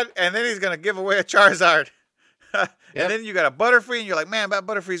God! And then he's gonna give away a Charizard, and then you got a Butterfree, and you're like, man, that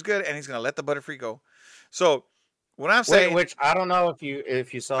Butterfree's good, and he's gonna let the Butterfree go. So what I'm saying, which I don't know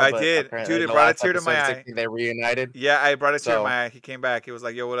if you saw, I did, dude. It brought a tear to my eye. They reunited. Yeah, I brought a tear to my eye. He came back. He was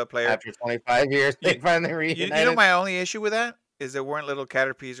like, "Yo, what up, player?" After 25 years, they finally reunited. You know, my only issue with that is there weren't little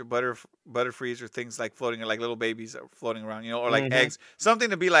Caterpies or Butterfrees or things like floating, like little babies floating around, you know, or like eggs. Something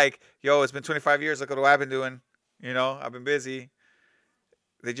to be like, "Yo, it's been 25 years. Look at what I've been doing. You know, I've been busy."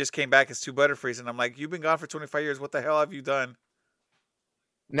 They just came back as 2 Butterfrees, and I'm like, "You've been gone for 25 years. What the hell have you done?"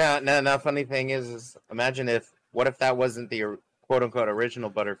 No. Funny thing is imagine what if that wasn't the quote unquote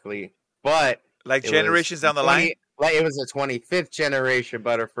original Butterfree, but like generations down the line, like it was a 25th generation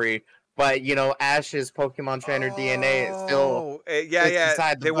Butterfree, but you know Ash's Pokemon trainer DNA is still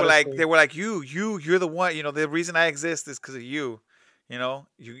yeah. They were like you're the one. You know, the reason I exist is because of you. You know,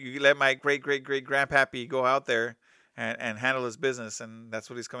 you let my great grandpappy go out there and handle his business, and that's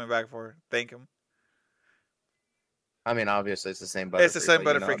what he's coming back for. Thank him. I mean, obviously, it's the same Butterfree. It's the same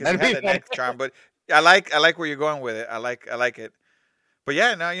Butterfree because he had that neck charm. But I like where you're going with it. I like it. But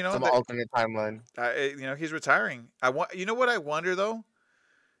yeah, now you know some alternate timeline. You know, he's retiring. You know what I wonder though?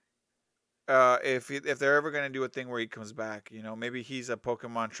 If they're ever gonna do a thing where he comes back, you know, maybe he's a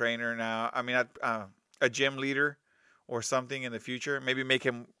Pokemon trainer now. I mean, a gym leader or something in the future. Maybe make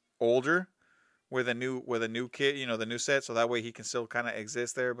him older with a new kid, you know, the new set, so that way he can still kind of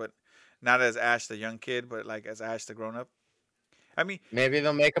exist there, but not as Ash the young kid, but like as Ash the grown up. I mean, maybe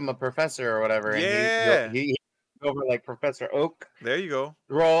they'll make him a professor or whatever. Yeah, and he over like Professor Oak. There you go.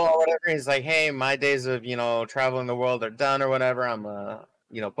 Role or whatever. He's like, hey, my days of traveling the world are done or whatever. I'm a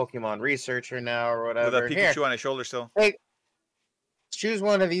Pokemon researcher now or whatever. With a Pikachu on his shoulder still. Hey, choose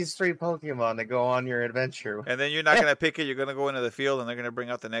one of these 3 Pokemon to go on your adventure. And then you're not gonna pick it. You're gonna go into the field, and they're gonna bring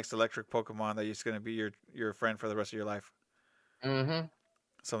out the next electric Pokemon that is gonna be your friend for the rest of your life. Mm-hmm.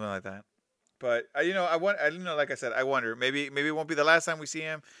 Something like that. But like I said, I wonder. Maybe it won't be the last time we see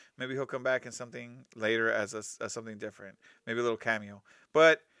him. Maybe he'll come back in something later as something different. Maybe a little cameo.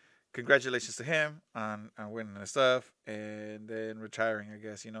 But congratulations to him on winning the stuff and then retiring. I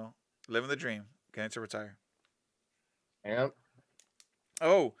guess living the dream, getting to retire. Yep.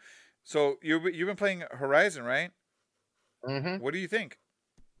 Oh, so you've been playing Horizon, right? Mm-hmm. What do you think?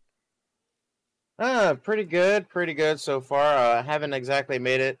 Pretty good so far. I haven't exactly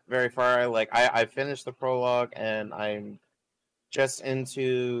made it very far. I finished the prologue and I'm just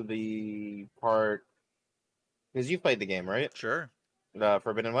into the part because you've played the game, right? Sure. The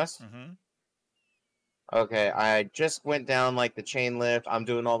Forbidden West. Mm-hmm. Okay, I just went down like the chain lift. I'm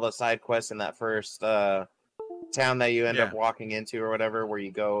doing all the side quests in that first town that you end Yeah. up walking into or whatever, where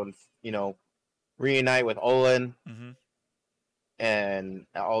you go and reunite with Olin Mm-hmm. and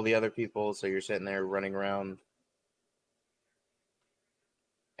all the other people. So you're sitting there running around,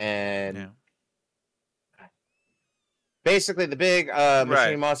 and Yeah. basically the big Right.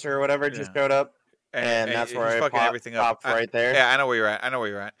 machine monster or whatever Yeah. just showed up, And that's he's where I fucking everything up. popped right there. Yeah, I know where you're at. I know where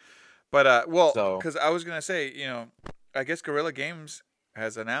you're at. But well, So because I was gonna say, I guess Guerrilla Games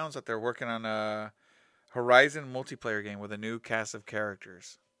has announced that they're working on a Horizon multiplayer game with a new cast of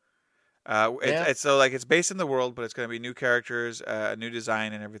characters. yeah, It's so like it's based in the world, but it's gonna be new characters, new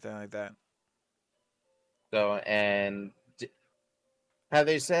design, and everything like that. so and have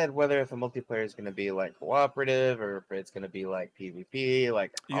they said whether if the multiplayer is going to be like cooperative or if it's going to be like PvP,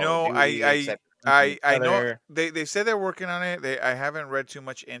 like You Call of know, Duty, except each I know other? they said they're working on it. I haven't read too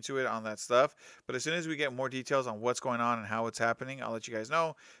much into it on that stuff, but as soon as we get more details on what's going on and how it's happening, I'll let you guys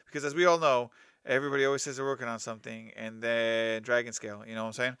know. Because as we all know, everybody always says they're working on something, and then Dragon Scale. You know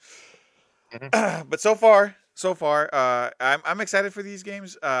what I'm saying? But so far, I'm excited for these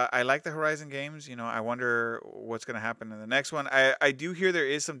games. I like the Horizon games. I wonder what's gonna happen in the next one. I do hear there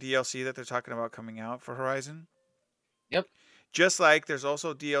is some DLC that they're talking about coming out for Horizon. Yep. Just like there's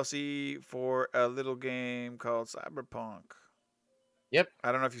also DLC for a little game called Cyberpunk. Yep.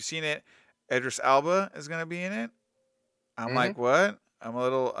 I don't know if you've seen it. Idris Elba is gonna be in it. I'm like, Mm-hmm. what? I'm a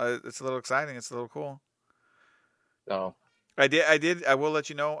little. It's a little exciting. It's a little cool. So. I will let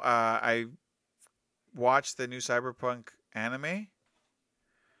you know. I watched the new Cyberpunk anime.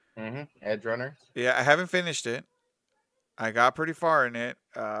 Mm-hmm. Edge Runner. Yeah, I haven't finished it. I got pretty far in it.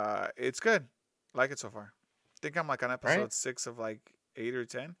 It's good. Like it so far. I think I'm like on episode Right. 6 of like 8 or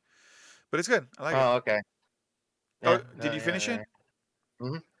 10. But it's good. I like it. Oh, okay. Oh, Yeah. did you finish it?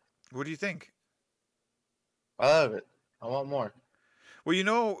 Mm-hmm. What do you think? I love it. I want more. Well, you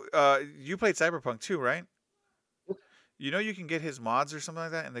played Cyberpunk too, right? You can get his mods or something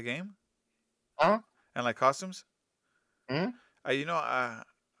like that in the game Huh? and like costumes. Hmm. I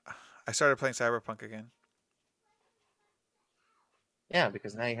started playing Cyberpunk again. Yeah,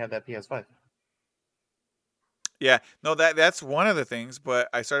 because now you have that PS5. Yeah, no, that's one of the things. But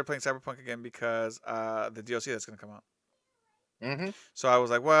I started playing Cyberpunk again because the DLC that's gonna come out. Mm-hmm. So I was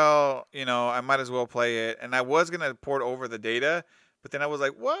like, well, I might as well play it. And I was gonna port over the data, but then I was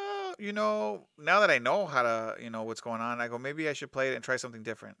like, well, now that I know how to, what's going on, I go maybe I should play it and try something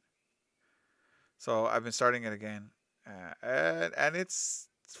different. So I've been starting it again, and it's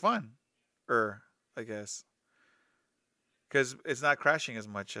fun, I guess, because it's not crashing as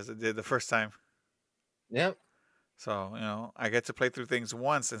much as it did the first time. Yep. So I get to play through things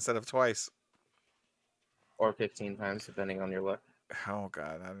once instead of twice. Or 15 times, depending on your luck. Oh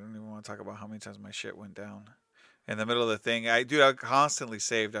God, I don't even want to talk about how many times my shit went down in the middle of the thing. I constantly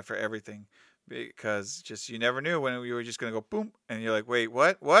saved after everything because just you never knew when you were just gonna go boom and you're like, wait,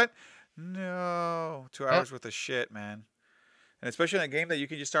 what? No, 2 hours worth of shit, man. And especially in a game that you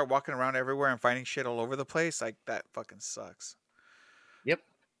can just start walking around everywhere and finding shit all over the place, like that fucking sucks. Yep.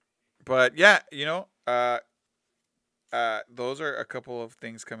 But yeah, those are a couple of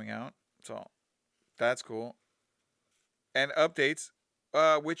things coming out, so that's cool. And updates.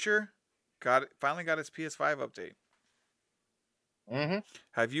 Witcher finally got its PS5 update. Mm-hmm.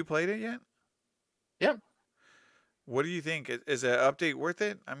 Have you played it yet? Yep. What do you think? Is an update worth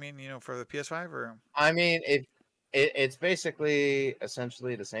it? I mean, for the PS5 or? I mean, it's basically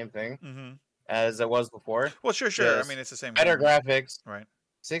essentially the same thing Mm-hmm. as it was before. Well, sure. I mean, Just it's the same better game, graphics, right?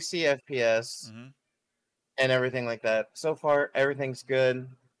 60 FPS, Mm-hmm. and everything like that. So far, everything's good.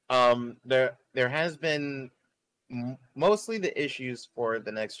 There has been mostly the issues for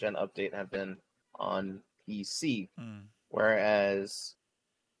the next gen update have been on PC, Mm. whereas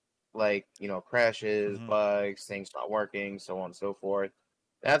like crashes, Mm-hmm. bugs, things not working, so on and so forth.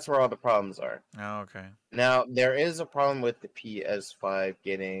 That's where all the problems are. Oh, okay. Now there is a problem with the PS5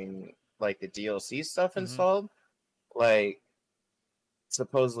 getting like the DLC stuff Mm-hmm. installed. Like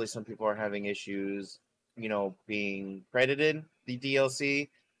supposedly some people are having issues, being credited the DLC.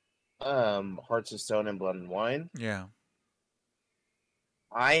 Hearts of Stone and Blood and Wine. Yeah.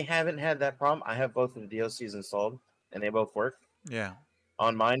 I haven't had that problem. I have both of the DLCs installed and they both work Yeah.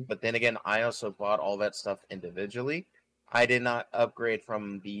 on mine. But then again, I also bought all that stuff individually. I did not upgrade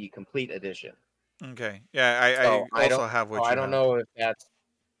from the complete edition. Okay. Yeah. So I also have so what I you don't have. know if that's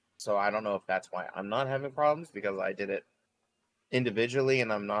so I don't know if that's why I'm not having problems because I did it individually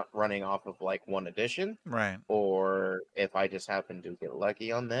and I'm not running off of like one edition, Right. or if I just happen to get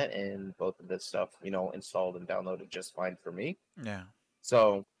lucky on that and both of this stuff, installed and downloaded just fine for me. Yeah.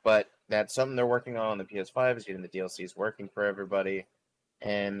 So, but that's something they're working on the PS5 is getting the DLCs working for everybody.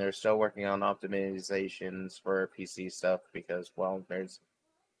 and they're still working on optimizations for PC stuff because, well, there's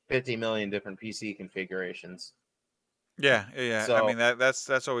 50 million different PC configurations. Yeah. I So mean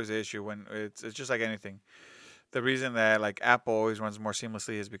that's always the issue when it's just like anything. The reason that like Apple always runs more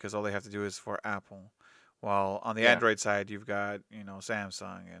seamlessly is because all they have to do is for Apple. While on the yeah, Android side, you've got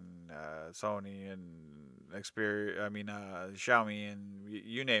Samsung and Sony and Xperia. I mean Xiaomi and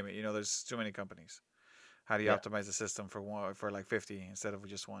you name it. There's too many companies. How do you yeah, optimize the system for one for like 50 instead of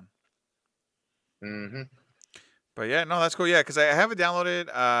just one? mm-hmm. But yeah, no, that's cool. Yeah, because I have it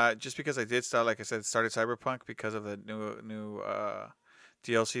downloaded. Just because I did start, like I said, started Cyberpunk because of the new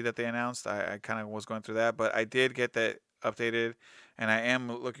DLC that they announced. I kind of was going through that, but I did get that updated, and I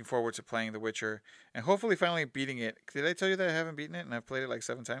am looking forward to playing The Witcher and hopefully finally beating it. Did I tell you that I haven't beaten it and I've played it like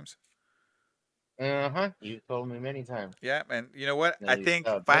 7 times? You've told me many times. Yeah, and you know what? No, I you think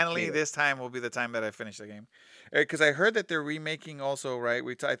just finally beat it. this time will be the time that I finish the game, because I heard that they're remaking also. Right?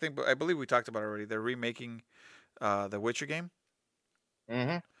 I believe we talked about it already. They're remaking the Witcher game,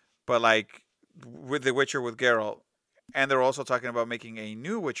 Mm-hmm. but like with The Witcher with Geralt, and they're also talking about making a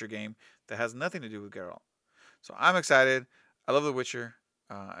new Witcher game that has nothing to do with Geralt. So I'm excited. I love The Witcher.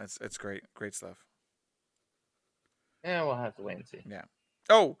 It's great stuff. Yeah, we'll have to wait and see. Yeah.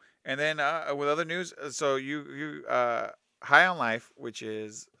 Oh, and then with other news, so you High on Life, which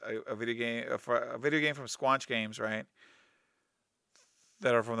is a video game a video game from Squanch Games, right?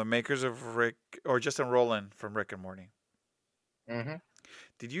 That are from the makers of Rick or Justin Roiland from Rick and Morty. Mm-hmm.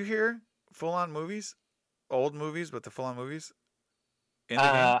 Did you hear full on movies, old movies, but the full on movies in the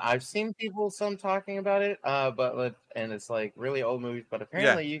game? I've seen some talking about it, and it's like really old movies, but Yeah,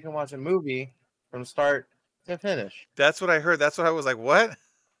 apparently you can watch a movie from start to finish that's what I heard. That's what I was like. What?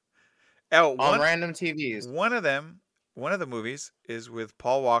 Oh, on one random TVs. one of them, one of the movies is with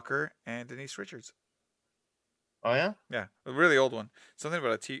Paul Walker and Denise Richards. Oh yeah? Yeah, a really old one. Something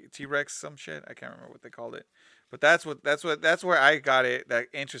about a T Rex, some shit. I can't remember what they called it, but that's where I got it. That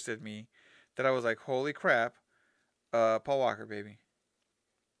interested me. That I was like, holy crap, Paul Walker, baby.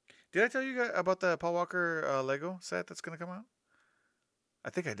 Did I tell you guys about the Paul Walker Lego set that's gonna come out?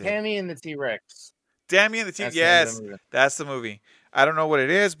 I think I did. Tammy and the T-Rex. Damn and the T. That's the name of the Yes, movie. that's the movie. I don't know what it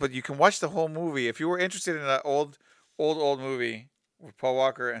is, but you can watch the whole movie. If you were interested in an old movie with Paul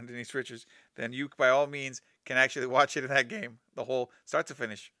Walker and Denise Richards, then you by all means can actually watch it in that game, the whole start to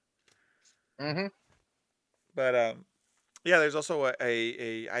finish. Mm-hmm. But yeah, there's also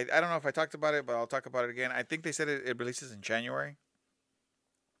I don't know if I talked about it, but I'll talk about it again. I think they said it releases in January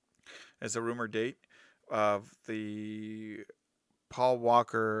as a rumored date of the Paul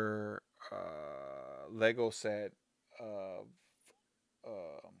Walker Lego set of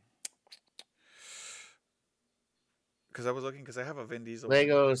because I was looking because I have a Vin Diesel one.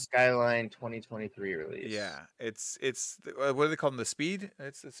 Lego Skyline 2023 release. Yeah, it's what do they call them? The Speed.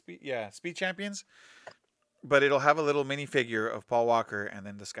 It's the Speed. Yeah, Speed Champions. But it'll have a little minifigure of Paul Walker and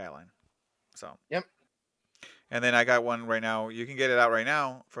then the Skyline. So. Yep. And then I got one right now. You can get it out right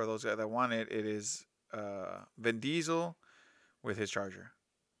now for those that want it. It is Vin Diesel with his Charger,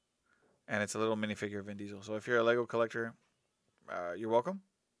 and it's a little minifigure of Vin Diesel. So if you're a Lego collector, you're welcome,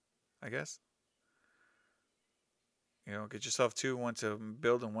 I guess. Get yourself two, one to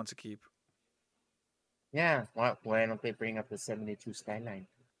build and one to keep. Yeah. Why don't they bring up the 72 Skyline?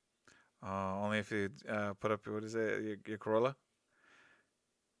 Only if you put up, what is it, your Corolla?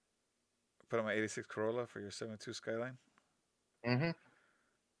 Put up my 86 Corolla for your 72 Skyline. Mm-hmm.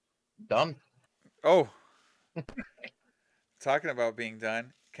 Done. Oh, talking about being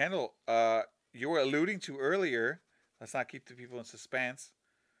done. Kendall, you were alluding to earlier, let's not keep the people in suspense,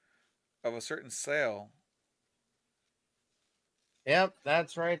 of a certain sale. Yep,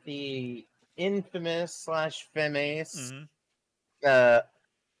 that's right. The infamous / famous Mm-hmm.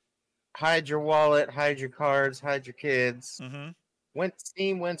 hide your wallet, hide your cards, hide your kids. Mm-hmm.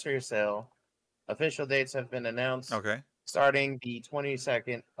 Steam Winter Sale. Official dates have been announced. Okay. Starting the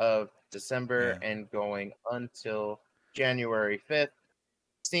 22nd of December and going until January 5th.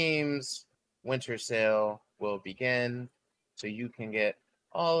 Steam's Winter Sale will begin, so you can get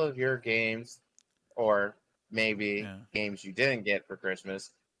all of your games, or maybe games you didn't get for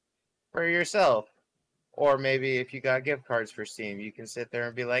Christmas, for yourself. Or maybe if you got gift cards for Steam, you can sit there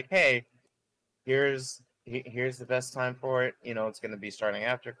and be like, hey, here's the best time for it. It's going to be starting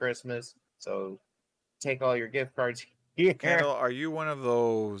after Christmas, so take all your gift cards here. Kendall, are you one of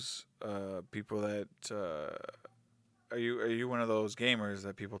those people that are you one of those gamers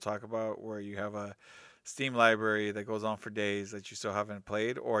that people talk about where you have a Steam library that goes on for days that you still haven't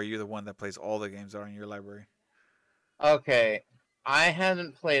played, or are you the one that plays all the games that are in your library? Okay, I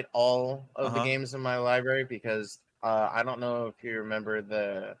haven't played all of the games in my library because I don't know if you remember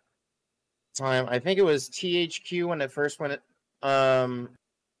the time. I think it was THQ when it first went. When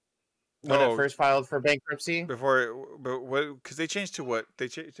it Oh, first filed for bankruptcy. but what? Because they changed to what? They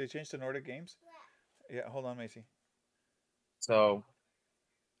changed to Nordic Games. Yeah, hold on, Macy. So,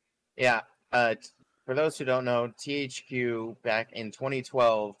 yeah. For those who don't know, THQ back in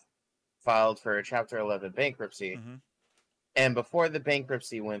 2012 filed for a Chapter 11 bankruptcy, Mm-hmm. and before the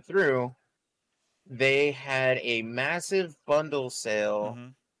bankruptcy went through, they had a massive bundle sale Mm-hmm.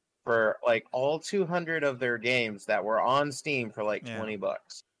 for like all 200 of their games that were on Steam for like Yeah.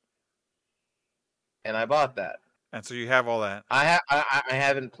 $20, and I bought that. And so you have all that. I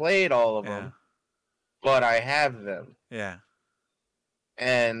haven't played all of Yeah. them, but I have them. Yeah.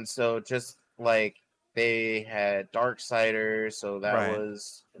 And so just like they had Darksiders, so that Right.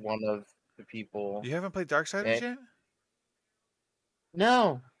 was one of the people. You haven't played Darksiders yet?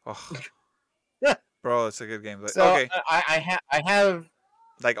 No. Oh, bro, it's a good game. But, So okay, I have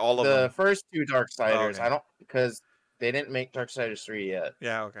like all of the them. first two Darksiders. okay. I don't, because they didn't make Darksiders 3 yet.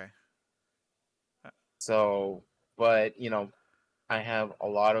 Yeah. Okay. So, but you know, I have a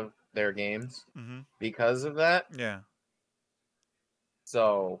lot of their games Mm-hmm. because of that. Yeah.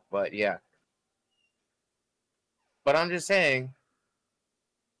 So, but yeah. But I'm just saying,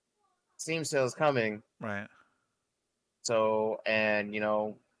 Steam sale's coming. Right. So, and you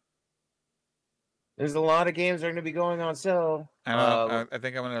know, there's a lot of games that are going to be going on sale. I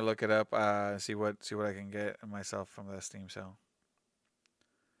think I'm gonna look it up. See what I can get myself from the Steam sale,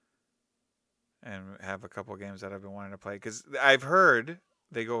 and have a couple games that I've been wanting to play because I've heard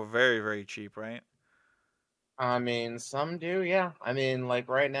they go very, very cheap, right? I mean, some do, yeah. I mean, like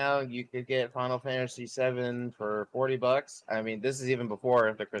right now, you could get Final Fantasy VII for $40. I mean, this is even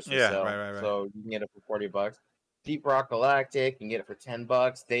before the Christmas Yeah, sale, right. so you can get it for $40. Deep Rock Galactic, you can get it for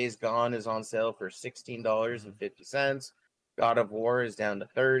 $10. Days Gone is on sale for $16.50. God of War is down to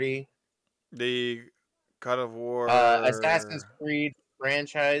 $30. The God of War. Assassin's Creed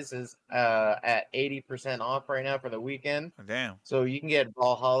franchise is at 80% off right now for the weekend. Damn. So you can get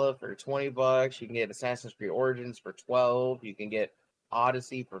Valhalla for $20. You can get Assassin's Creed Origins for $12. You can get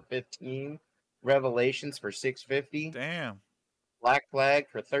Odyssey for $15. Revelations for $6.50. Damn. Black Flag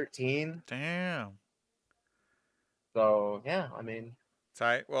for $13. Damn. So yeah, I mean,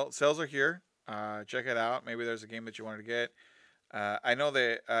 Tight. Well, sales are here. Check it out. Maybe there's a game that you wanted to get. I know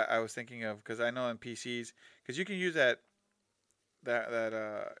that I was thinking of because I know on PCs because you can use that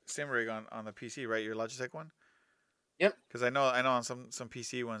sim rig on the PC, right? Your Logitech one. Yep. Because I know on some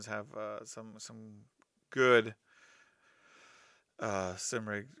PC ones have some good sim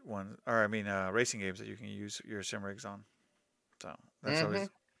rig ones, or I mean racing games that you can use your sim rigs on. So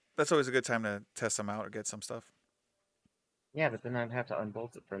that's always a good time to test them out or get some stuff. yeah, but then I'd have to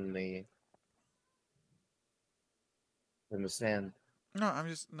unbolt it from the stand. No, I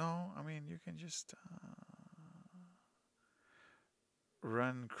mean, you can just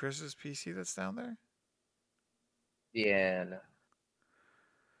run Chris's PC that's down there. Yeah. No.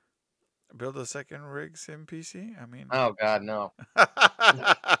 Build a second rig sim PC. I mean, Oh God, no.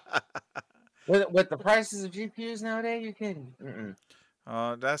 With the prices of GPUs nowadays, you can.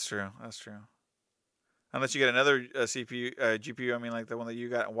 That's true. That's true. Unless you get another CPU, GPU. I mean, like the one that you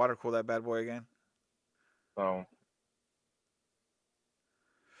got, water cool that bad boy again. So.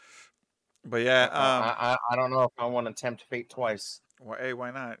 But yeah, I don't know if I want to tempt fate twice. well, hey,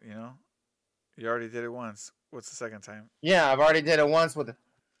 why not? You know, you already did it once. What's the second time? Yeah, I've already did it once with a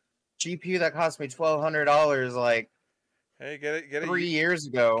GPU that cost me $1,200 like Hey, get 3 years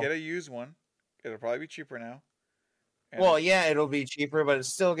ago. Get a used one. It'll probably be cheaper now. And well, yeah, it'll be cheaper, but it's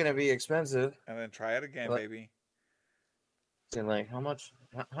still gonna be expensive. And then try it again, baby. And like, how much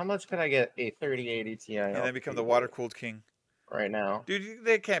could I get a 3080 Ti? And then become the water cooled king. Right now, dude,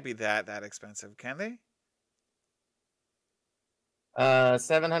 they can't be that expensive, can they?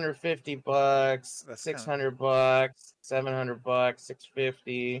 $750, $600, $700,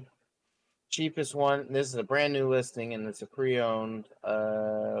 $650. Cheapest one. This is a brand new listing, and it's a pre-owned.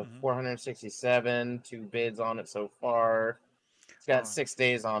 467. 2 bids on it so far. It's got 6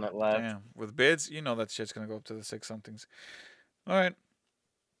 days on it left. Damn. With bids, you know that shit's gonna go up to the 6 somethings. All right.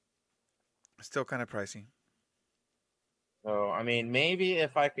 Still kind of pricey. So I mean, maybe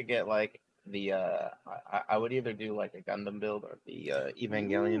if I could get like the I would either do like a Gundam build or the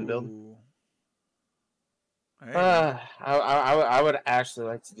Evangelion build. Hey. I would actually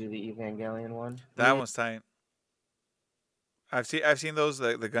like to do the Evangelion one. That one's tight. I've seen those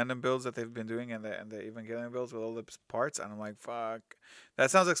the Gundam builds that they've been doing and the Evangelion builds with all the parts, and I'm like, fuck, that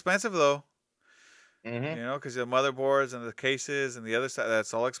sounds expensive though. Mm-hmm. You know, because the motherboards and the cases and the other side,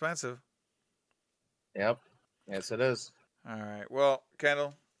 that's all expensive. Yep. Yes, it is. All right. Well,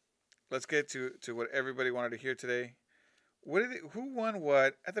 Kendall, let's get to what everybody wanted to hear today. Who won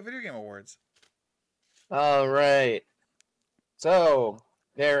what at the Video Game Awards? All right. So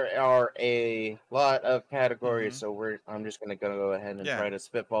there are a lot of categories. Mm-hmm. So I'm just gonna go ahead and Yeah. try to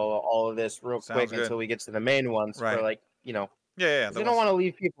spitball all of this real Sounds quick good. until we get to the main ones. For Right. like, Yeah, because you don't want to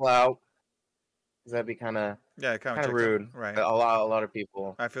leave people out. Because that'd be kind of kind of checked rude. up. Right. But a lot of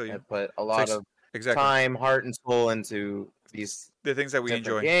people I feel you. have put a It's lot of exactly time, heart, and soul into these the things that we different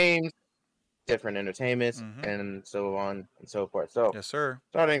enjoy. games, different entertainments, Mm-hmm. and so on and so forth. So, Yes, sir.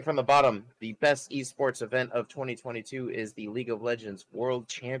 starting from the bottom, the best esports event of 2022 is the League of Legends World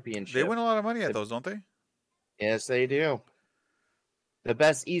Championship. They win a lot of money at those, don't they? Yes, they do. The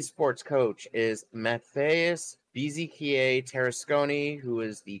best esports coach is Matthias Bizikie Terrasconi, who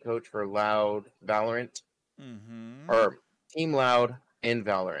is the coach for Loud Valorant, or Team Loud in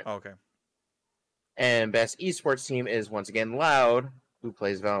Valorant. Okay. And best esports team is once again Loud, who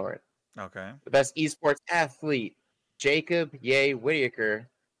plays Valorant. Okay. The best esports athlete, Jacob Ye Whitaker,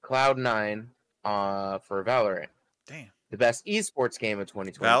 Cloud9 for Valorant. Damn. The best esports game of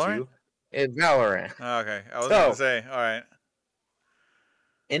 2022 Valorant? is Valorant. Okay. I was going to say, all right.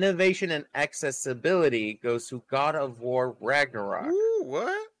 Innovation and accessibility goes to God of War Ragnarok. Ooh,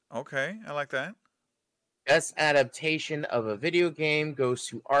 what? Okay. I like that. Best adaptation of a video game goes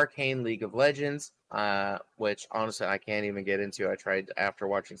to Arcane League of Legends, which honestly I can't even get into. I tried after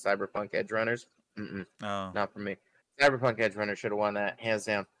watching Cyberpunk Edge Runners. Not for me. Cyberpunk Edge Runner should have won that, hands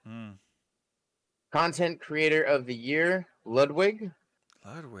down. Content Creator of the Year, Ludwig.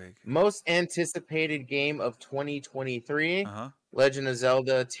 Most anticipated game of 2023, Legend of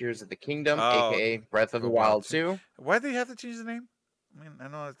Zelda Tears of the Kingdom, aka Breath of the Wild 2. Why do they have to change the name? I mean, I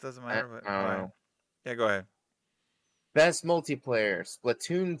know it doesn't matter, but I don't know. Yeah, go ahead. Best multiplayer,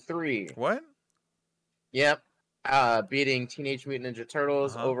 Splatoon 3. What? Yep. Beating Teenage Mutant Ninja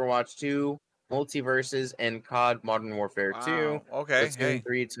Turtles, Overwatch 2, Multiverses, and COD Modern Warfare 2. Okay. Splatoon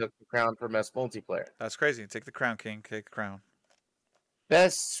 3 took the crown for best multiplayer. That's crazy. Take the crown, King. Take the crown.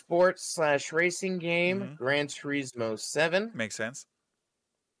 Best sports/racing game, Gran Turismo 7. Makes sense.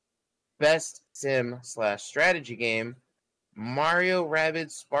 Best sim/strategy game, Mario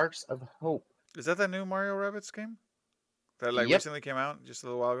Rabbids Sparks of Hope. Is that the new Mario Rabbids game? That recently came out just a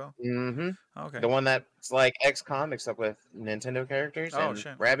little while ago? Mm-hmm. Okay. The one that's like XCOM except with Nintendo characters and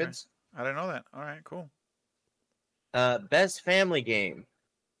shit. Rabbids. Okay. I didn't know that. All right, cool. Best family game,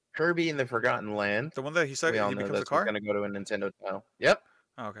 Kirby in the Forgotten Land. The one that he becomes a car? Going to go to a Nintendo title. Yep.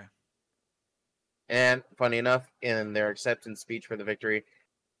 Oh, okay. And funny enough, in their acceptance speech for the victory,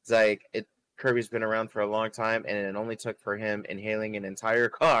 it's like Kirby's been around for a long time, and it only took for him inhaling an entire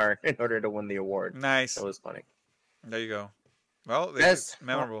car in order to win the award. Nice. That was funny. There you go. Well,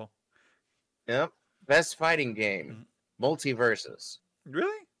 memorable. Yep. Best fighting game, Multiverses.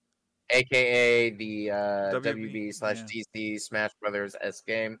 Really? AKA the WB/DC Smash Brothers S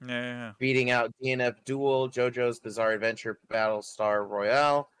game. Yeah. Beating out DNF Duel, JoJo's Bizarre Adventure, Battlestar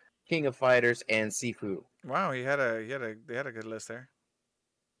Royale, King of Fighters, and Sifu. Wow, they had a good list there.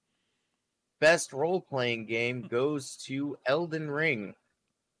 Best role-playing game goes to Elden Ring.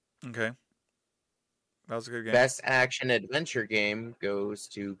 Okay. That was a good game. Best action-adventure game goes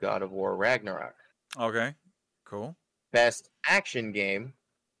to God of War Ragnarok. Okay. Cool. Best action game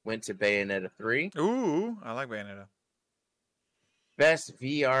went to Bayonetta 3. Ooh, I like Bayonetta. Best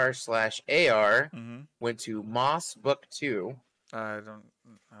VR/AR went to Moss Book 2. I don't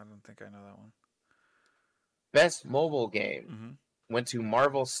think I know that one. Best mobile game went to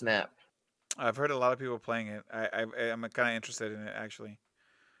Marvel Snap. I've heard a lot of people playing it. I'm kind of interested in it, actually.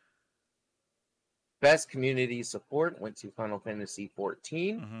 Best community support went to Final Fantasy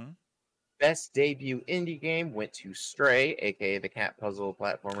XIV. Best debut indie game went to Stray, aka the cat puzzle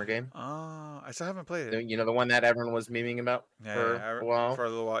platformer game. Oh, I still haven't played it. You know, the one that everyone was memeing about for a while? For a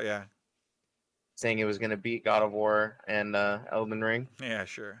little while, yeah. Saying it was going to beat God of War and Elden Ring. Yeah,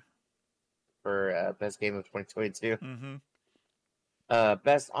 sure. For best game of 2022.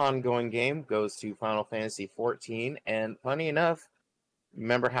 Best ongoing game goes to Final Fantasy XIV. And funny enough,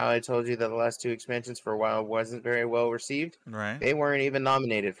 remember how I told you that the last two expansions for a while wasn't very well received? Right. They weren't even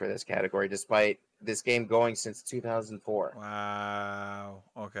nominated for this category, despite this game going since 2004. Wow.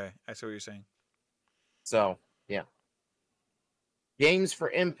 Okay, I see what you're saying. So, yeah. Games for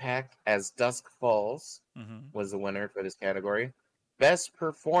Impact as Dusk Falls was the winner for this category. Best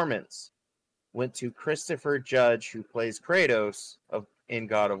performance went to Christopher Judge, who plays Kratos in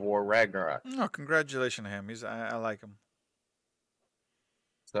God of War Ragnarok. Oh, congratulations to him. I like him.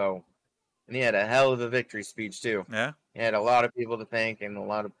 So, and he had a hell of a victory speech too. Yeah. He had a lot of people to thank and a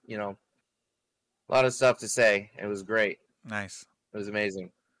lot of A lot of stuff to say. It was great. Nice. It was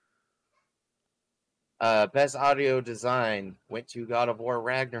amazing. Best audio design went to God of War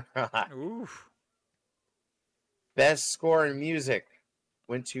Ragnarok. Oof. Best score and music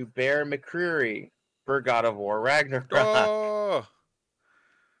went to Bear McCreary for God of War Ragnarok. Oh,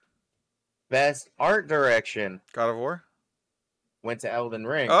 Best art direction God of War. went to Elden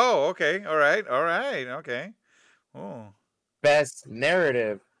Ring. Oh, okay. All right. Okay. Oh, Best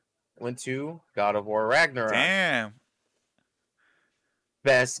narrative went to God of War Ragnarok. damn.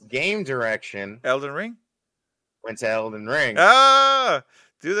 Best game direction Elden Ring. went to Elden Ring. Ah,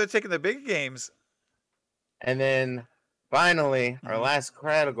 dude, they're taking the big games. And then finally, our last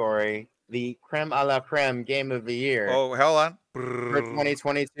category, the creme a la creme game of the year Oh, hold on. for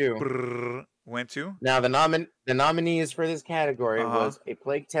 2022. Went to. Now, the nominees for this category was A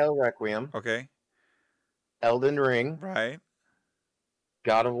Plague Tale Requiem, Okay. Elden Ring, Right.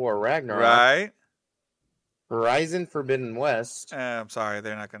 God of War Ragnarok, Right. Horizon Forbidden West, I'm sorry,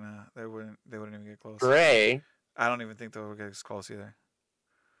 they're not gonna. They wouldn't even get close. Prey, I don't even think they'll get as close either.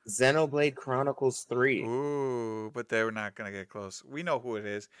 Xenoblade Chronicles 3. Ooh, but they're not gonna get close. We know who it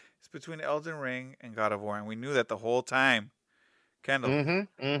is. It's between Elden Ring and God of War, and we knew that the whole time. Kendall.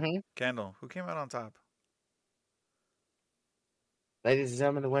 Kendall, who came out on top? Ladies and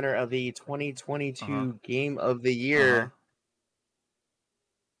gentlemen, the winner of the 2022 Game of the Year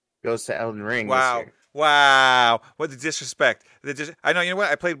goes to Elden Ring. Wow. This year. Wow. What the disrespect. I know, you know what?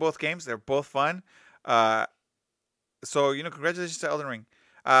 I played both games. They're both fun. So, congratulations to Elden Ring.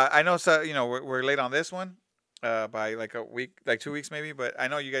 I know, so, we're late on this one by like a week, like 2 weeks maybe, but I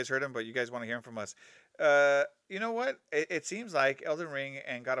know you guys heard him, but you guys want to hear him from us. You know what? It seems like Elden Ring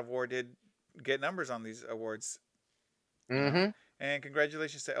and God of War did get numbers on these awards. And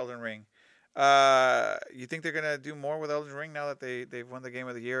congratulations to Elden Ring. You think they're gonna do more with Elden Ring now that they've won the Game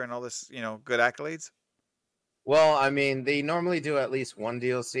of the Year and all this, good accolades? Well, I mean, they normally do at least one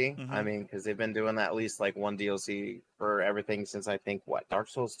DLC. I mean, because they've been doing at least like one DLC for everything since I think Dark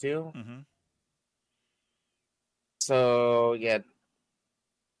Souls 2. So yeah,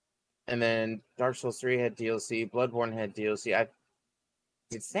 and then Dark Souls 3 had DLC. Bloodborne had DLC.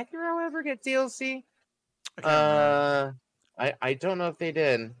 Did Sekiro ever get DLC? I don't know if they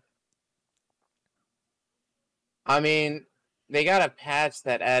did. I mean, they got a patch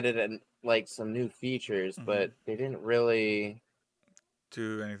that added some new features, but they didn't really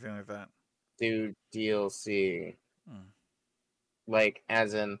do anything like that. Do DLC, like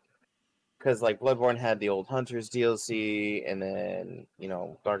as in, because like Bloodborne had the Old Hunters DLC, and then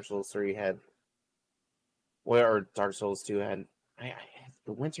Dark Souls 3 had, or Dark Souls 2 had, I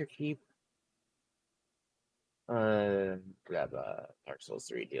the Winter Keep. Grab Dark Souls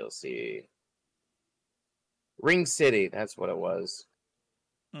 3 DLC. Ring City, that's what it was.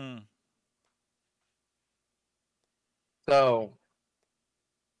 So,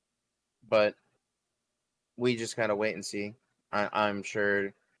 but we just gotta wait and see. I'm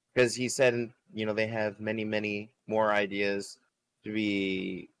sure, because he said, they have many, many more ideas to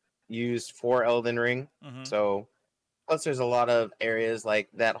be used for Elden Ring. So, plus there's a lot of areas like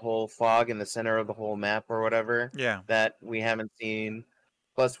that whole fog in the center of the whole map or whatever. Yeah. That we haven't seen.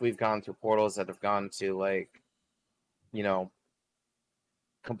 Plus we've gone through portals that have gone to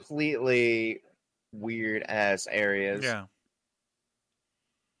completely weird ass areas. Yeah.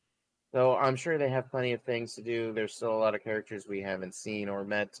 So I'm sure they have plenty of things to do. There's still a lot of characters we haven't seen or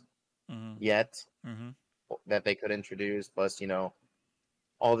met yet that they could introduce. Plus,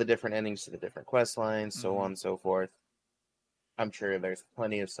 all the different endings to the different quest lines, so on and so forth. I'm sure there's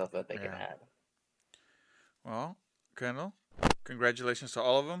plenty of stuff that they can add. Well, Kendall, congratulations to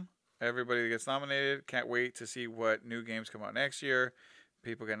all of them. Everybody that gets nominated. Can't wait to see what new games come out next year.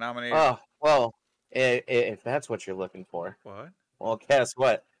 People get nominated. Oh, well, if that's what you're looking for. What? Well, guess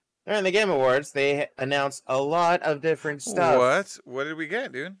what? During the Game Awards, they announced a lot of different stuff. What? What did we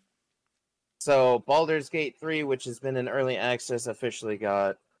get, dude? So, Baldur's Gate 3, which has been in early access, officially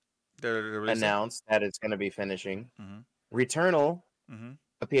got announced that it's going to be finishing. Returnal,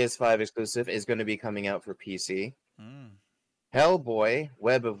 a PS5 exclusive, is going to be coming out for PC. Hellboy,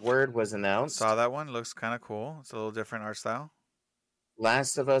 Web of Word was announced. Saw that one. Looks kind of cool. It's a little different art style.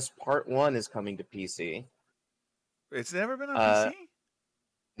 Last of Us Part 1 is coming to PC. It's never been on PC?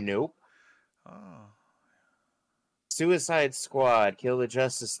 Nope. Oh. Suicide Squad, Kill the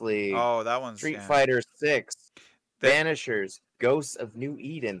Justice League. Oh, that one's Street Fighter 6, Vanishers, Ghosts of New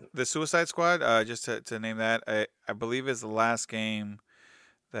Eden. The Suicide Squad, just to name that, I believe is the last game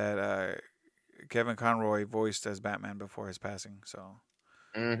that Kevin Conroy voiced as Batman before his passing. So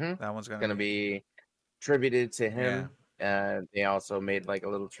that one's gonna be tributed to him. Yeah. They also made like a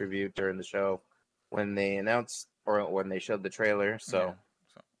little tribute during the show. when they announced or when they showed the trailer. So, Yeah.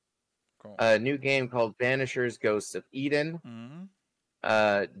 So cool. a new game called Vanishers: Ghosts of Eden.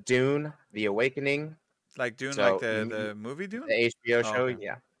 Dune: The Awakening. Like Dune, So like the movie Dune. the HBO show, okay.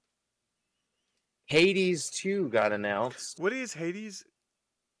 yeah. Hades 2 got announced. What is Hades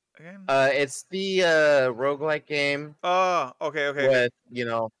again? It's the roguelike game Oh, okay. with,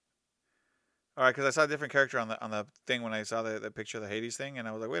 All right, because I saw a different character on the thing when I saw the picture of the Hades thing, and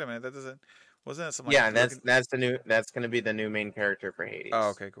I was like, wait a minute, that wasn't it some like yeah, and looking... that's going to be the new main character for Hades. Oh,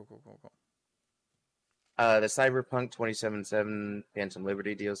 okay, cool. The Cyberpunk 2077 Phantom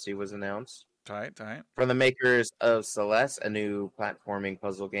Liberty DLC was announced. Tight. From the makers of Celeste, a new platforming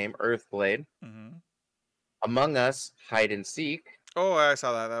puzzle game, Earthblade. Mm-hmm. Among Us, Hide and Seek. Oh, I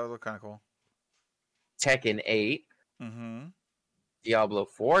saw that. That would look kind of cool. Tekken 8. Mm-hmm. Diablo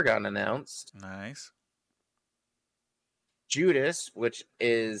 4 got announced. Nice. Judas, which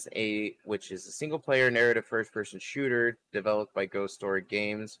is a single-player narrative first-person shooter developed by Ghost Story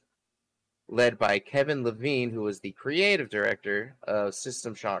Games, led by Kevin Levine, who was the creative director of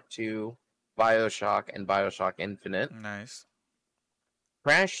System Shock 2, BioShock, and BioShock Infinite. Nice.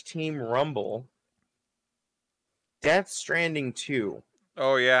 Crash Team Rumble. Death Stranding 2.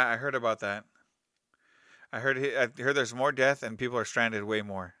 Oh yeah, I heard about that. I heard there's more death and people are stranded way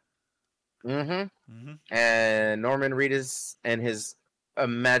more. Mm-hmm. And Norman Reedus and his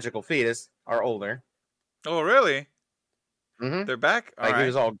magical fetus are older. Oh really? Mm-hmm. They're back. Like he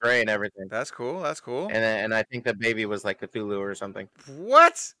was all gray and everything. That's cool. And I think the baby was like Cthulhu or something.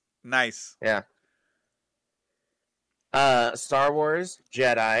 What? Nice. Yeah. Star Wars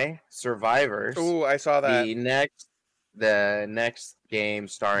Jedi Survivors. Oh, I saw that. The next game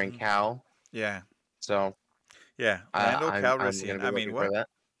starring Cal. Yeah. So. Yeah. Lando Calrissian. I mean, what?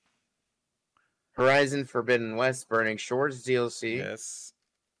 Horizon Forbidden West Burning Shores DLC. Yes.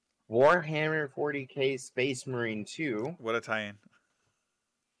 Warhammer 40k Space Marine 2. What a tie-in.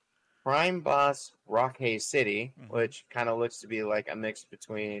 Crime Boss Rockhay City, which kind of looks to be like a mix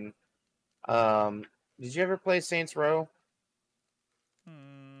between. Did you ever play Saints Row?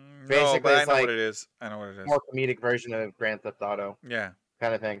 No, but I know what it is. More comedic version of Grand Theft Auto. Yeah.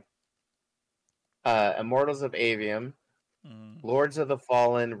 Kind of thing. Immortals of Avium. Lords of the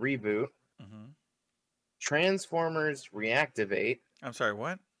Fallen reboot. Transformers Reactivate. I'm sorry,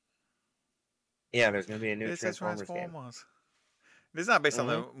 what? Yeah, there's going to be a new Transformers game. This is not based on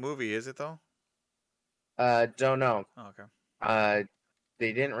the movie, is it though? Don't know. Oh, okay.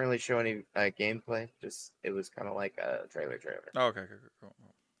 They didn't really show any gameplay. Just it was kind of like a trailer. Oh, okay, cool.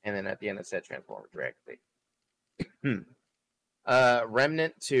 And then at the end it said Transformers Reactivate.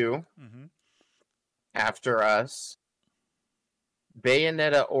 Remnant 2. After Us.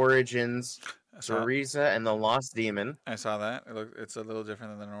 Bayonetta Origins. Teresa and the Lost Demon. I saw that. It's a little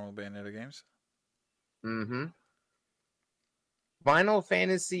different than the normal Bayonetta games. Final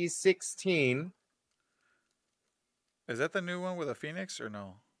Fantasy 16. Is that the new one with a Phoenix or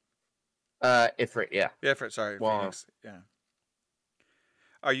no? Ifrit, yeah. Yeah, Ifrit, sorry. Phoenix, yeah.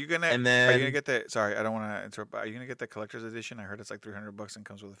 Are you gonna get the? Sorry, I don't want to interrupt. But are you gonna get the collector's edition? I heard it's like $300 and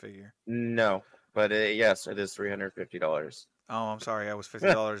comes with a figure. No, but yes, it is $350. Oh, I'm sorry. I was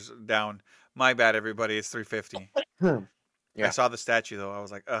 $50 down. My bad, everybody. It's $350. Yeah. I saw the statue though. I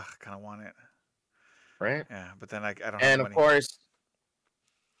was like, ugh, kind of want it. Right. Yeah, but then I don't have and the money. Of course,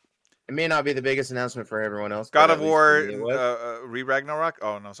 it may not be the biggest announcement for everyone else. God of War Ragnarok.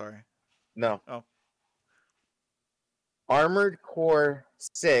 Oh no, sorry. No. Oh. Armored Core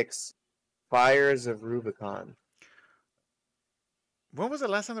 6: Fires of Rubicon. When was the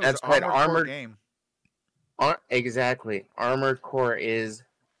last time there was an Armored Core game? Exactly. Armored Core is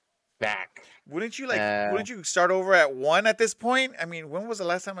back. Wouldn't you start over at 1 at this point? I mean, when was the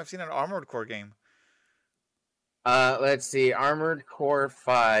last time I've seen an Armored Core game? Let's see. Armored Core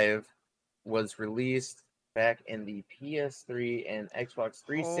 5 was released back in the PS3 and Xbox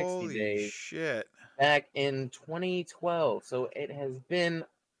 360 Holy days. Shit. Back in 2012. So it has been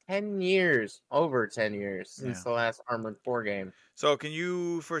 10 years, over 10 years since the last Armored Core game. So can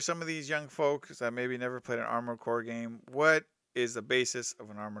you, for some of these young folks that maybe never played an Armored Core game, what is the basis of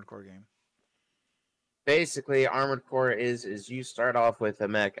an Armored Core game? Basically, Armored Core is you start off with a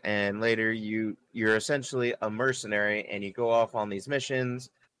mech, and later you're essentially a mercenary, and you go off on these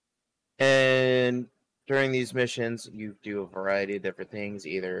missions. And during these missions, you do a variety of different things,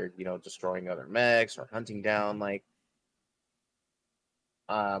 either destroying other mechs or hunting down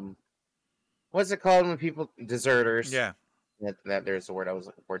what's it called when people deserters? Yeah, that there's the word I was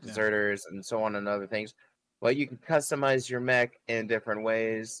looking for, deserters, and so on and other things. Well, you can customize your mech in different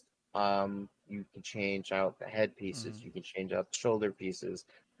ways. You can change out the head pieces. You can change out the shoulder pieces.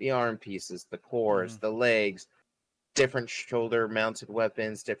 the arm pieces, the cores, the legs, different shoulder-mounted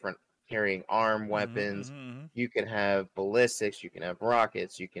weapons, different carrying arm weapons. You can have ballistics, you can have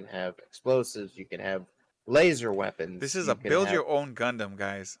rockets, you can have explosives, you can have laser weapons. This is a build-your-own Gundam,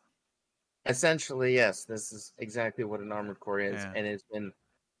 guys. Essentially, yes. This is exactly what an Armored Core is, and it's been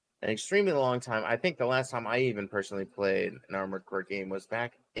an extremely long time. I think the last time I even personally played an Armored Core game was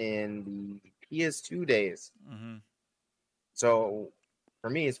back in the PS2 days. So for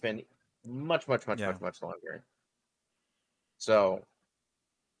me, it's been much longer. So,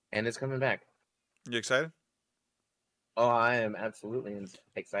 and it's coming back. You excited? Oh, I am absolutely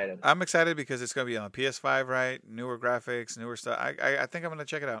excited. I'm excited because it's going to be on the PS5, right? Newer graphics, newer stuff. I think I'm going to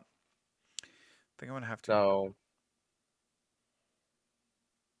check it out. I think I'm going to have to. So,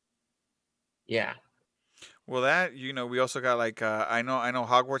 yeah. Well, that, we also got like, I know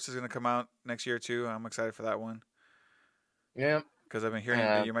Hogwarts is going to come out next year too. I'm excited for that one. Yeah. Because I've been hearing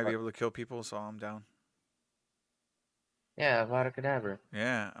that you might be able to kill people, so I'm down. Yeah, Avada Kedavra.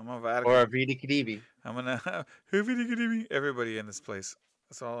 Yeah, I'm Avada. Or Avada Kedavra. I'm gonna Avada Kedavra. Everybody in this place.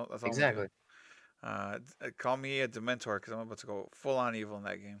 That's all. Exactly. Call me a Dementor because I'm about to go full on evil in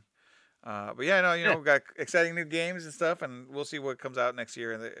that game. But yeah, we got exciting new games and stuff, and we'll see what comes out next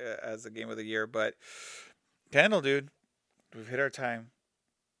year as the game of the year. But Kendall, dude, we've hit our time.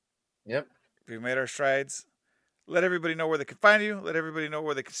 Yep. We've made our strides. Let everybody know where they can find you. Let everybody know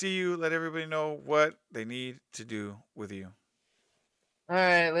where they can see you. Let everybody know what they need to do with you. All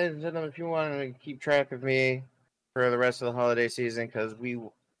right, ladies and gentlemen, if you want to keep track of me for the rest of the holiday season, because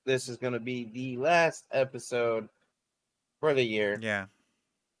this is going to be the last episode for the year. Yeah.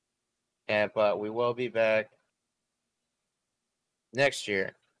 But we will be back next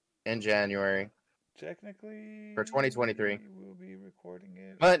year in January. Technically, for 2023. We'll be recording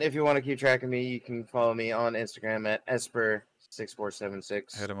it. But if you want to keep track of me, you can follow me on Instagram at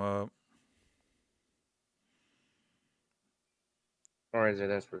Esper6476. Hit him up. Or is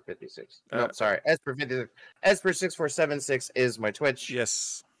it Esper56? No, sorry. Esper56. Esper6476 is my Twitch.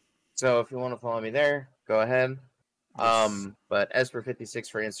 Yes. So if you want to follow me there, go ahead. Yes. But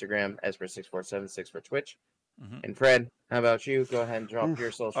Esper56 for Instagram, Esper6476 for Twitch. And Fred, how about you? Go ahead and drop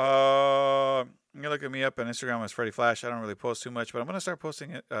your social. You can look at me up on Instagram as Freddy Flash. I don't really post too much, but I'm going to start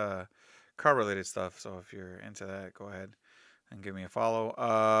posting car-related stuff. So if you're into that, go ahead and give me a follow.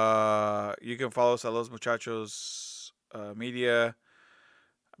 You can follow us at Los Muchachos Media,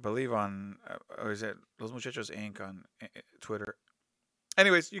 I believe on, or is it Los Muchachos Inc. on Twitter.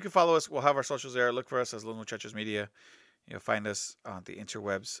 Anyways, you can follow us. We'll have our socials there. Look for us as Los Muchachos Media. You'll find us on the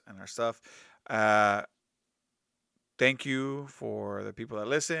interwebs and our stuff. Thank you for the people that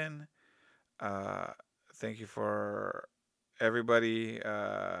listen. Thank you for everybody.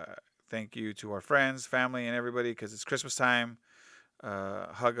 Thank you to our friends, family, and everybody, because it's Christmas time.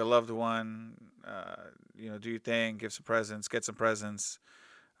 Hug a loved one. Do your thing. Give some presents. Get some presents.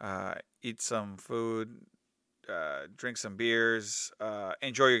 Eat some food. Drink some beers.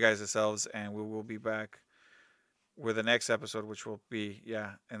 Enjoy you guys yourselves, and we will be back with the next episode, which will be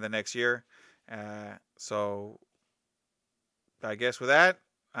in the next year. So I guess with that,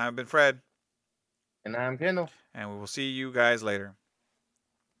 I've been Fred. And I'm Kendall. And we will see you guys later.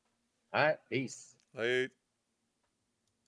 All right. Peace. Late.